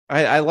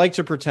 I like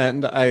to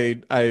pretend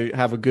I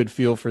have a good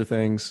feel for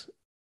things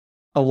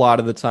a lot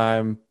of the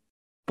time,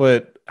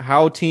 but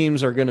how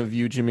teams are going to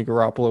view Jimmy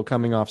Garoppolo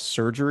coming off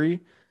surgery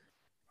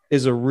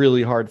is a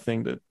really hard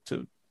thing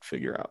to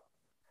figure out.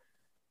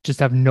 Just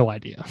have no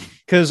idea.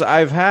 Because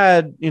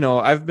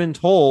I've been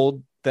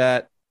told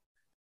that,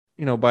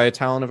 by a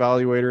talent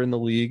evaluator in the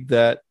league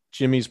that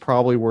Jimmy's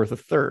probably worth a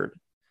third.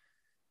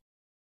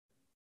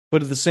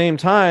 But at the same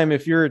time,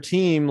 if you're a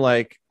team,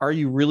 like, are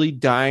you really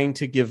dying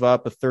to give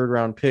up a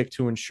third-round pick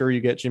to ensure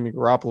you get Jimmy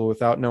Garoppolo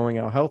without knowing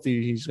how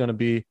healthy he's going to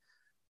be,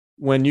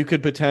 when you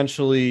could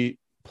potentially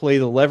play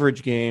the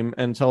leverage game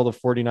and tell the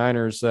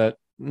 49ers that,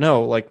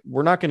 no, like,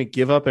 we're not going to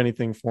give up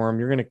anything for him.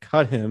 You're going to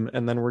cut him,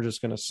 and then we're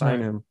just going to sign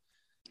him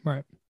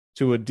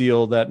to a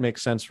deal that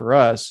makes sense for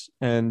us.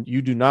 And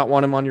you do not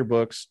want him on your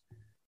books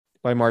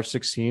by March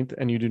 16th,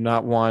 and you do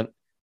not want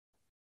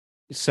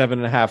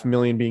 $7.5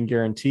 million being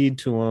guaranteed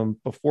to him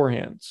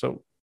beforehand.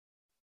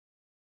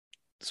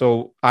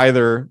 So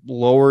either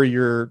lower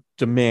your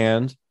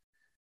demand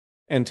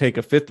and take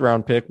a 5th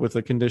round pick with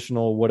a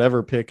conditional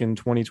whatever pick in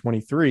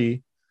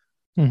 2023,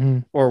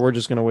 or we're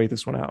just going to wait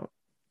this one out.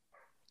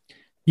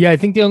 Yeah, I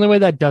think the only way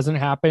that doesn't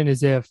happen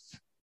is if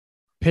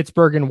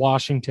Pittsburgh and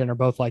Washington are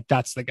both like,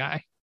 that's the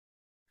guy.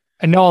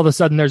 And now all of a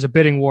sudden there's a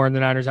bidding war and the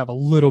Niners have a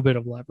little bit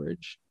of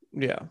leverage.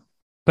 Yeah.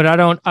 But I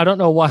don't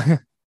know why,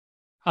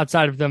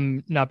 outside of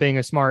them not being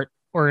a smart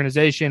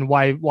organization,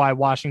 why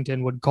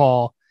Washington would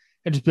call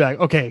and just be like,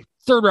 okay,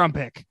 3rd round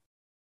pick.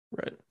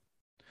 Right.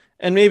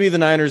 And maybe the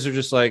Niners are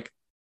just like,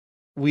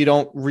 we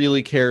don't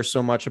really care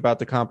so much about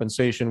the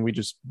compensation. We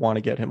just want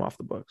to get him off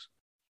the books.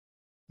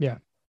 Yeah.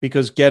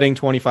 Because getting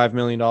 $25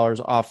 million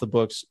off the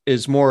books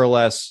is more or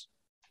less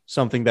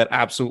something that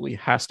absolutely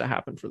has to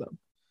happen for them.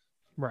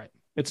 Right.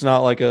 It's not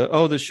like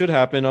this should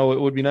happen. Oh, it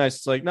would be nice.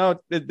 It's like, no,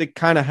 it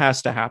kind of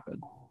has to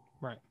happen.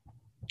 Right.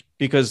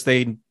 Because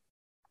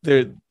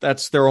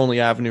that's their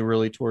only avenue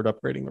really toward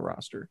upgrading the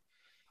roster.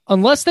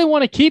 Unless they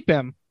want to keep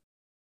him.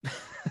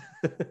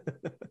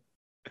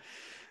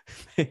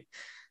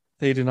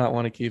 They do not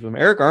want to keep him.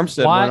 Eric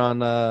Armstead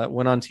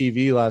went on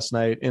TV last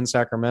night in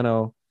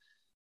Sacramento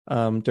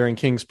during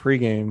Kings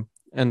pregame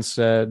and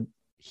said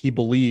he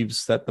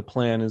believes that the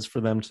plan is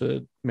for them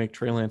to make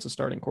Trey Lance a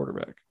starting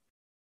quarterback.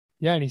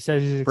 Yeah, and he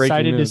says he's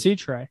excited to see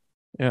Trey.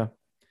 Yeah.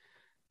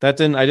 I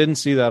didn't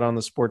see that on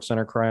the Sports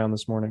Center Cryon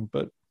this morning,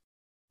 but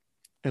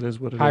it is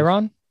what it is.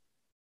 Cryon?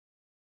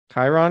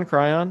 I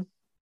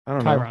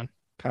don't know.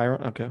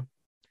 Chiron. Okay.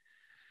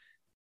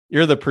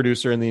 You're the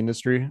producer in the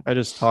industry. I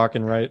just talk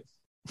and write.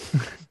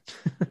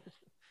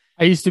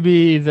 I used to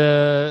be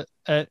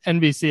at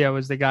NBC. I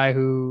was the guy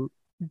who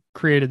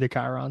created the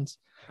Chirons.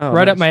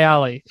 Right up my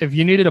alley. If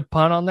you needed a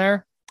pun on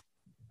there,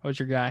 I was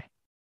your guy.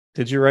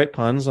 Did you write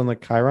puns on the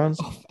Chirons?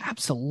 Oh,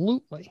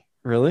 absolutely.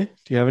 Really?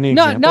 Do you have any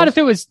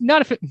examples?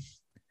 Not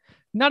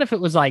if it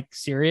was like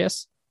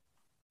serious.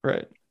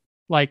 Right.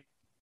 Like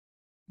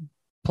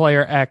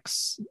player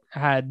X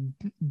had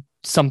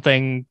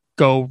something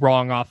go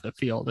wrong off the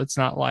field. It's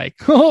not like,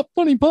 oh,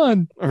 funny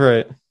pun.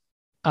 Right.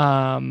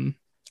 I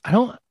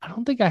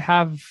don't think I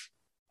have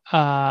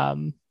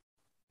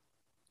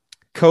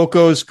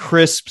Coco's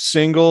crisp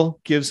single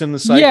gives him the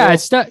cycle.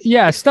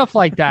 Stuff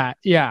like that.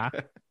 Yeah.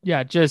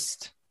 Yeah,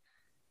 just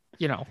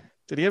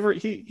Did he ever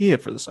he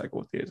hit for the cycle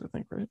with the A's, I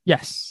think, right?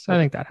 Yes, I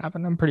think that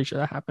happened. I'm pretty sure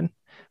that happened.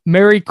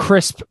 Merry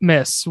Crisp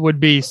Miss would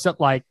be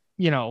something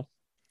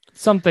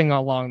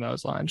along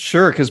those lines.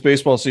 Sure, because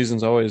baseball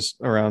season's always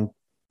around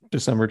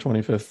December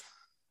 25th.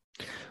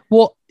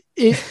 Well,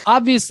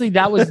 obviously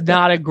that was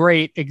not a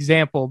great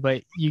example,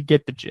 but you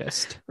get the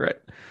gist. Right.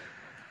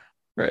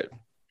 I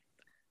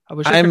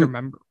wish I could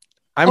remember.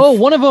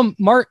 One of them,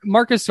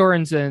 Marcus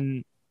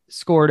Sorensen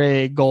scored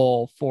a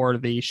goal for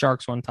the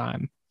Sharks one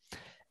time.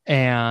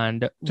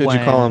 And did you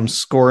call him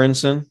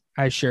Scorensen?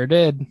 I sure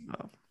did.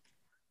 Oh,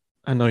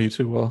 I know you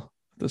too well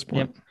at this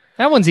point. Yep.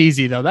 That one's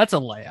easy though. That's a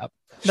layup.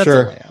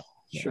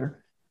 Sure.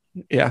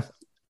 Yeah.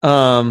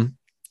 Who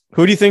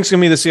do you think is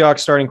going to be the Seahawks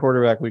starting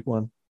quarterback week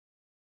 1?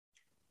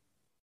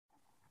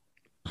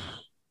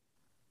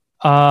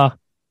 Hang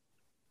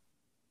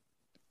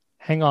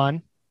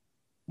on.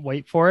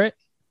 Wait for it.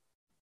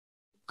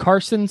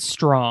 Carson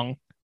Strong.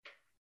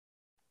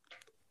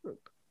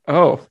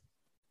 Oh.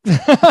 No,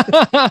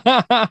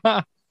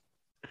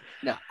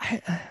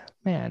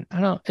 I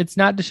don't. It's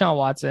not Deshaun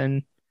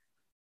Watson.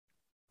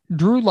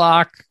 Drew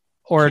Lock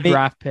or a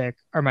draft pick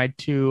are my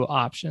 2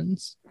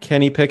 options.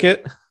 Kenny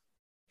Pickett?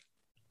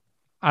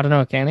 I don't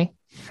know, Kenny.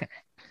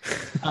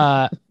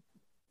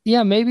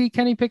 Yeah, maybe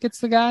Kenny Pickett's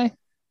the guy.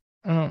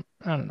 I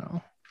don't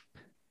know.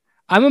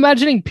 I'm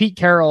imagining Pete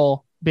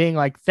Carroll being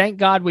like, thank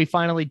God we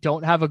finally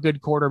don't have a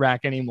good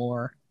quarterback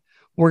anymore.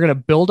 We're going to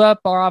build up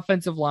our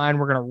offensive line.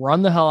 We're going to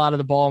run the hell out of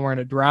the ball. And we're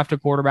going to draft a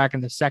quarterback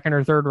in the 2nd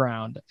or 3rd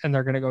round. And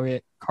they're going to go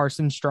get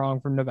Carson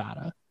Strong from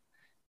Nevada.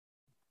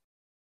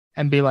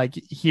 And be like,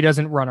 he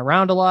doesn't run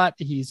around a lot.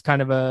 He's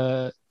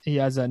he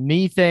has a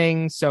knee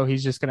thing. So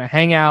he's just going to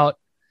hang out.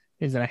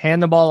 He's going to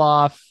hand the ball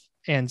off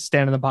and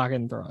stand in the pocket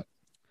and throw it.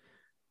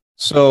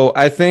 So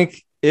I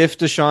think if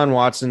Deshaun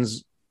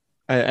Watson's,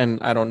 and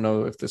I don't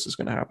know if this is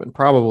going to happen,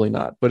 probably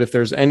not, but if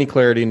there's any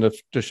clarity into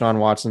Deshaun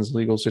Watson's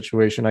legal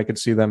situation, I could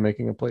see them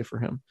making a play for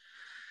him.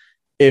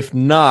 If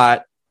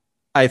not,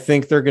 I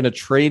think they're going to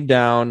trade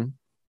down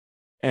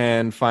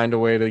and find a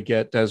way to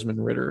get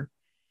Desmond Ridder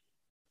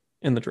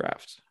in the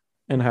draft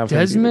and have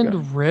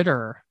Desmond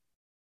Ridder.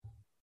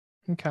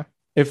 Okay.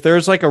 If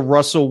there's like a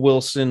Russell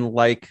Wilson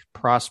like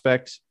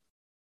prospect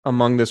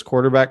among this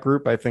quarterback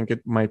group, I think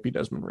it might be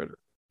Desmond Ridder.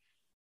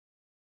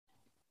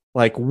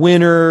 Like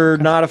winner,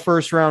 not a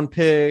 1st round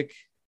pick,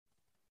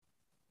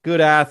 good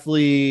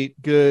athlete,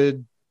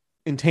 good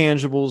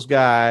intangibles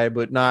guy,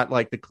 but not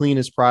like the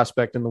cleanest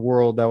prospect in the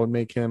world that would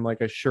make him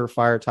like a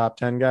surefire top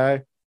 10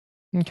 guy.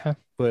 Okay.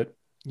 But,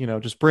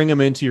 just bring him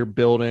into your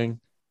building.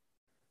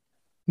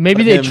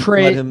 Maybe they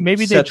trade up.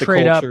 Maybe they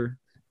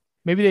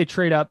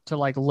trade up to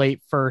like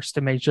late 1st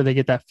to make sure they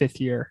get that 5th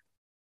year.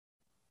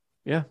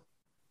 Yeah.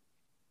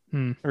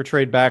 Or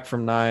trade back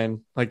from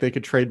 9. Like they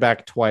could trade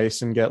back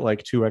twice and get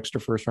like 2 extra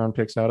 1st round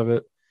picks out of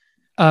it.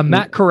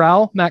 Matt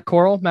Corral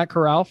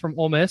from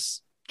Ole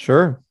Miss.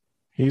 Sure.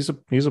 He's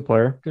a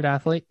player. Good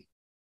athlete.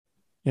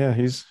 Yeah,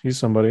 he's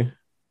somebody.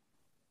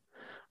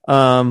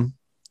 I don't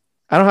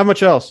have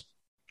much else.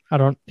 I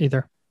don't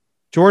either.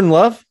 Jordan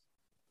Love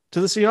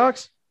to the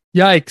Seahawks?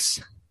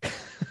 Yikes.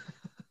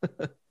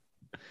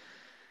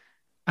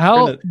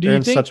 How do they're you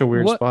in think such a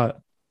weird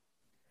spot?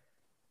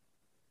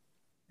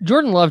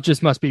 Jordan Love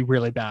just must be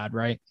really bad,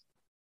 right?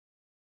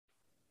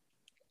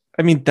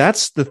 I mean,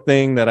 that's the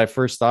thing that I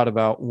first thought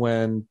about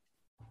when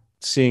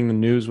seeing the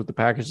news with the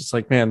Packers. It's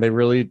like, man, they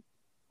really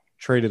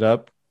traded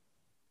up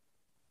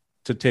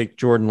to take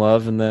Jordan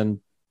Love and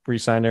then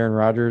re-sign Aaron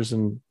Rodgers,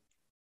 and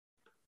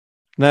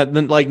that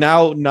then like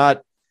now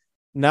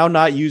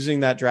not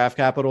using that draft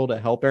capital to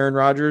help Aaron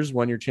Rodgers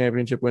when your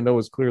championship window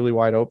is clearly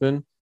wide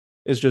open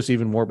is just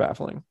even more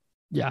baffling.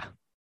 Yeah.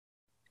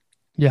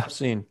 I've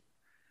seen.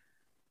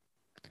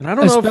 And I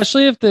don't know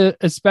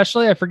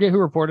especially I forget who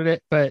reported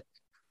it, but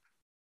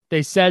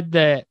they said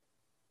that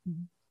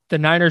the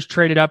Niners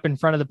traded up in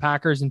front of the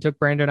Packers and took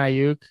Brandon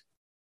Ayuk.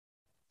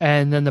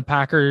 And then the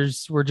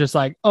Packers were just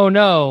like, oh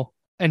no,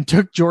 and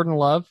took Jordan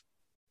Love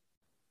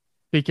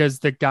because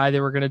the guy they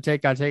were going to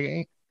take got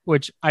taken,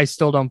 which I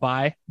still don't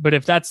buy. But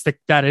if that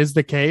is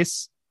the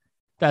case,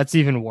 that's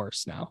even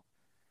worse now.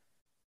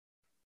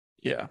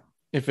 Yeah.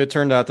 If it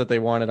turned out that they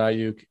wanted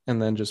Ayuk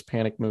and then just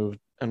panic moved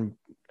and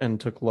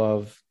took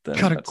Love, then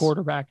got a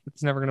quarterback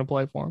that's never going to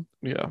play for him.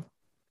 Yeah.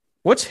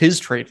 What's his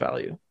trade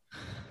value?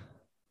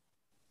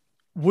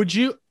 Would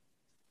you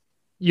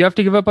have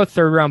to give up a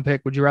 3rd round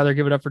pick. Would you rather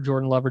give it up for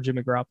Jordan Love or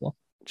Jimmy Garoppolo?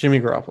 Jimmy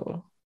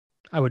Garoppolo.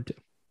 I would too.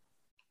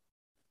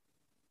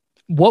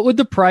 What would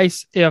the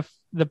price, if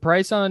the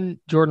price on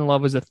Jordan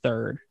Love was a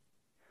 3rd,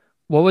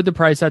 what would the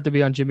price have to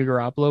be on Jimmy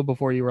Garoppolo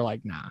before you were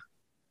like, nah?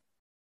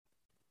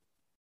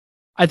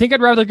 I think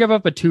I'd rather give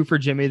up a 2 for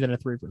Jimmy than a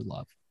 3 for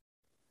Love.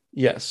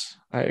 Yes,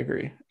 I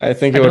agree. I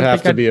think it would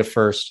have to be a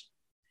 1st.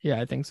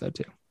 Yeah, I think so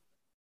too.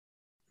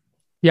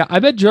 Yeah, I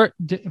bet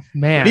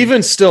man. But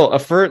even still, a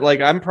first,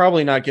 like I'm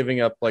probably not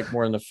giving up like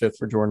more than a 5th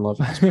for Jordan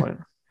Love at this point.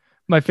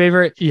 My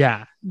favorite,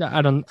 yeah,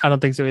 I don't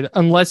think so either.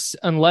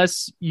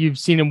 Unless you've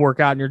seen him work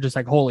out and you're just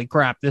like, holy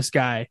crap, this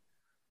guy,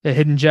 a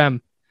hidden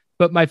gem.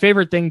 But my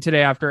favorite thing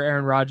today after the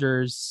Aaron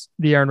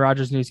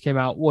Rodgers news came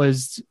out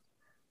was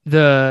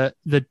the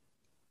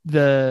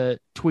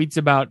tweets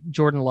about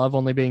Jordan Love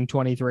only being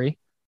 23.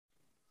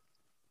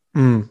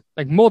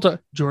 Like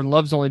Jordan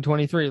Love's only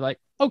 23. Like,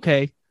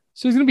 okay.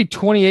 So he's going to be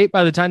 28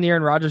 by the time the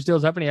Aaron Rodgers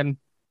deal's up and he hadn't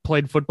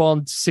played football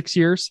in 6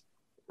 years.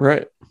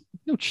 Right.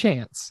 No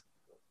chance.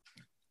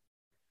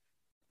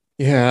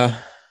 Yeah.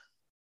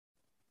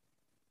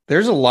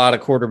 There's a lot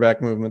of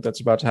quarterback movement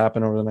that's about to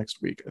happen over the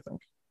next week, I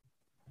think.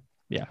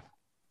 Yeah.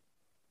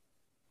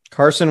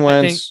 Carson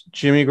Wentz,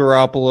 Jimmy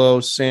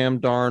Garoppolo, Sam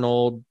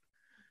Darnold,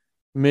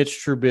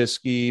 Mitch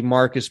Trubisky,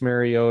 Marcus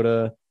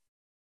Mariota.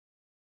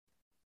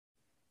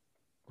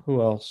 Who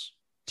else?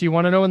 Do you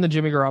want to know when the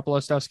Jimmy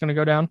Garoppolo stuff's going to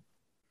go down?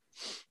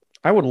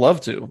 I would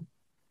love to.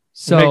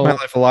 So it'd make my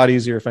life a lot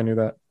easier if I knew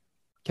that.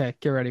 Okay,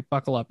 get ready.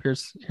 Buckle up.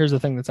 Here's the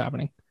thing that's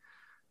happening.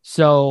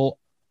 So,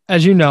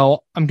 as you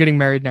know, I'm getting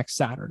married next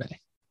Saturday,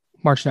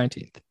 March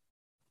 19th.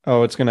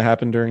 Oh, it's going to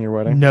happen during your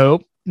wedding?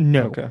 Nope.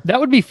 No. Okay. That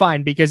would be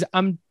fine because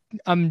I'm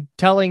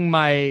telling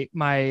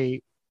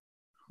my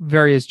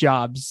various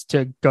jobs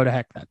to go to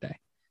heck that day.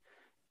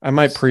 I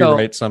might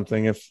pre-write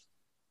something if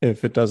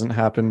it doesn't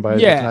happen by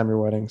the time your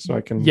wedding, so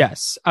I can.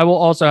 Yes, I will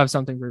also have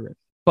something pre-written.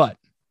 But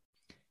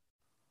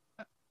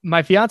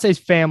my fiance's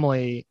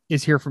family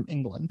is here from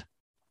England,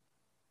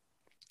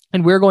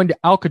 and we're going to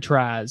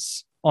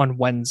Alcatraz on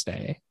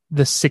Wednesday,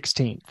 the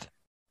 16th,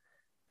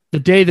 the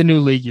day the new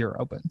league year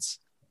opens.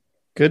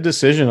 Good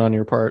decision on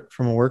your part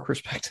from a work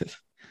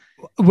perspective.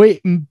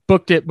 We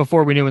booked it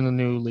before we knew when the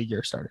new league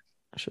year started.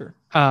 Sure.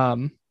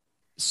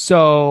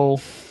 So,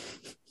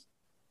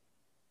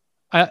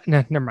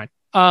 never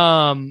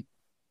mind.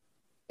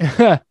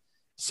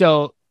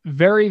 So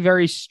very,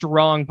 very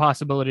strong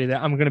possibility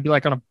that I'm going to be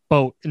like on a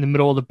boat in the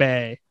middle of the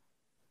bay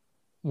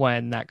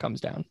when that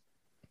comes down.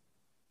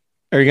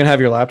 Are you going to have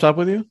your laptop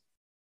with you?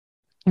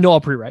 No,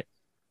 I'll pre-write.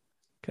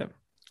 Okay.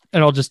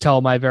 And I'll just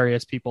tell my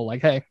various people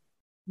like, hey,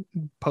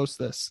 post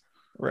this.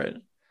 Right.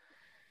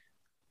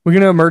 We're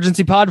going to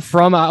emergency pod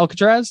from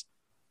Alcatraz.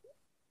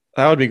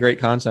 That would be great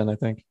content, I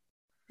think.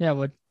 Yeah, it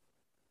would.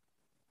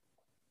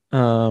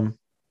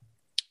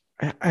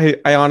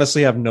 I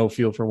honestly have no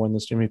feel for when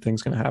this Jimmy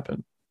thing's going to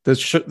happen.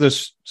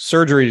 This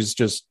surgery is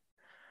just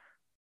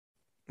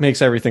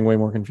makes everything way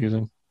more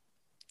confusing.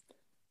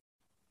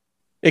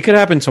 It could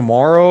happen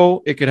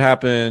tomorrow. It could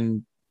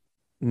happen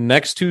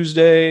next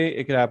Tuesday.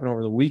 It could happen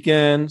over the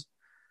weekend.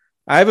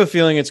 I have a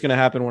feeling it's going to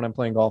happen when I'm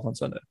playing golf on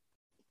Sunday.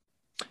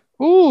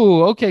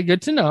 Ooh, okay.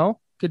 Good to know.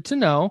 Good to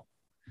know.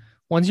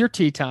 When's your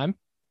tee time?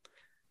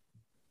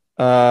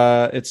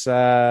 It's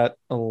at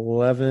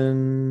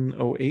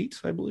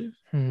 11:08, I believe.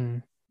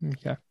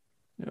 Okay.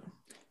 Yeah.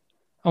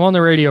 I'm on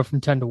the radio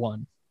from 10 to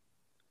 1.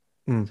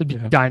 It'd be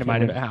Yeah,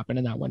 dynamite if it happened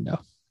in that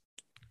window.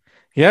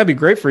 Yeah, it'd be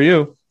great for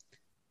you.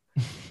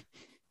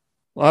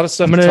 A lot of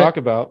stuff to talk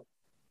about.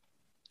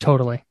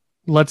 Totally.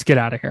 Let's get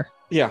out of here.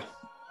 Yeah.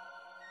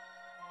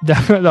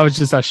 That was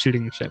just us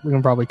shooting the shit. We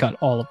can probably cut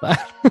all of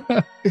that.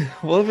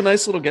 We'll have a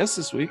nice little guest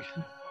this week.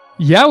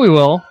 Yeah, we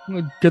will.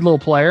 Good little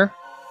player.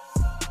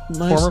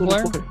 Nice former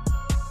player?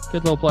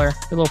 Good little player.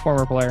 Good little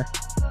former player.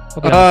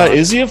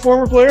 Is he a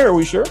former player? Are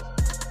we sure?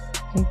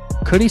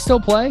 Could he still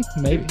play?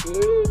 Maybe.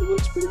 It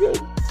looks pretty good.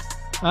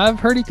 I've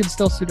heard he can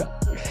still suit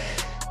up.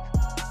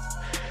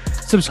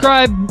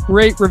 Subscribe,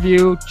 rate,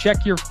 review,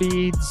 check your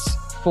feeds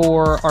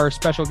for our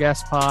special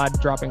guest pod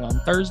dropping on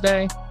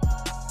Thursday.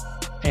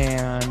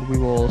 And we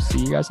will see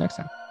you guys next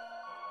time.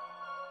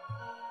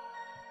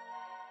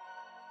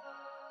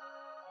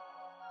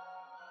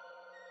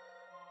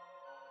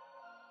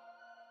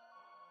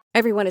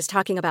 Everyone is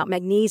talking about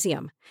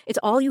magnesium. It's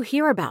all you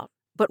hear about.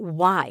 But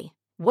why?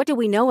 What do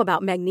we know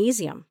about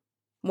magnesium?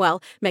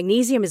 Well,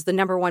 magnesium is the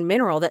number one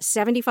mineral that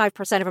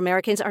 75% of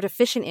Americans are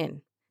deficient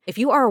in. If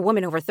you are a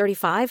woman over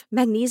 35,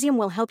 magnesium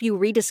will help you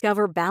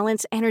rediscover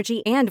balance,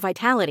 energy, and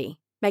vitality.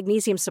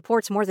 Magnesium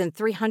supports more than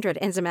 300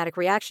 enzymatic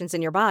reactions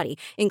in your body,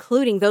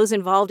 including those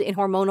involved in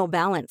hormonal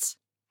balance.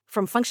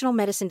 From functional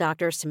medicine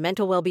doctors to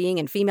mental well-being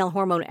and female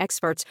hormone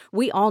experts,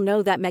 we all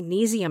know that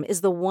magnesium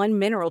is the one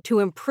mineral to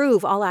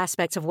improve all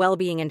aspects of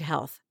well-being and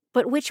health.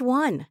 But which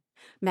one?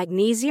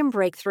 Magnesium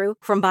Breakthrough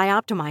from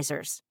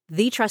Bioptimizers,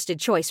 the trusted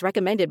choice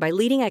recommended by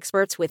leading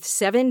experts with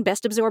 7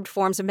 best-absorbed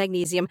forms of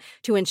magnesium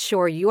to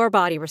ensure your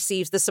body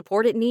receives the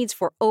support it needs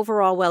for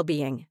overall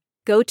well-being.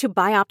 Go to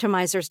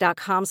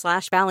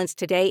bioptimizers.com/balance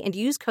today and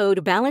use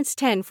code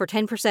BALANCE10 for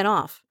 10%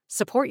 off.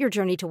 Support your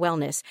journey to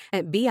wellness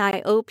at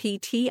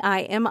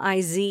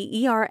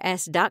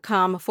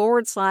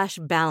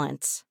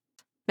bioptimizers.com/balance.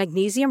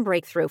 Magnesium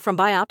Breakthrough from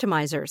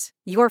Bioptimizers,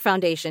 your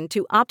foundation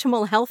to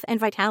optimal health and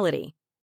vitality.